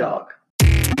Sped Talk.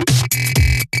 Living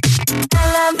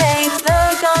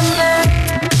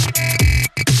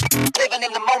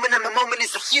in the moment, and the moment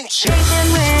is the future.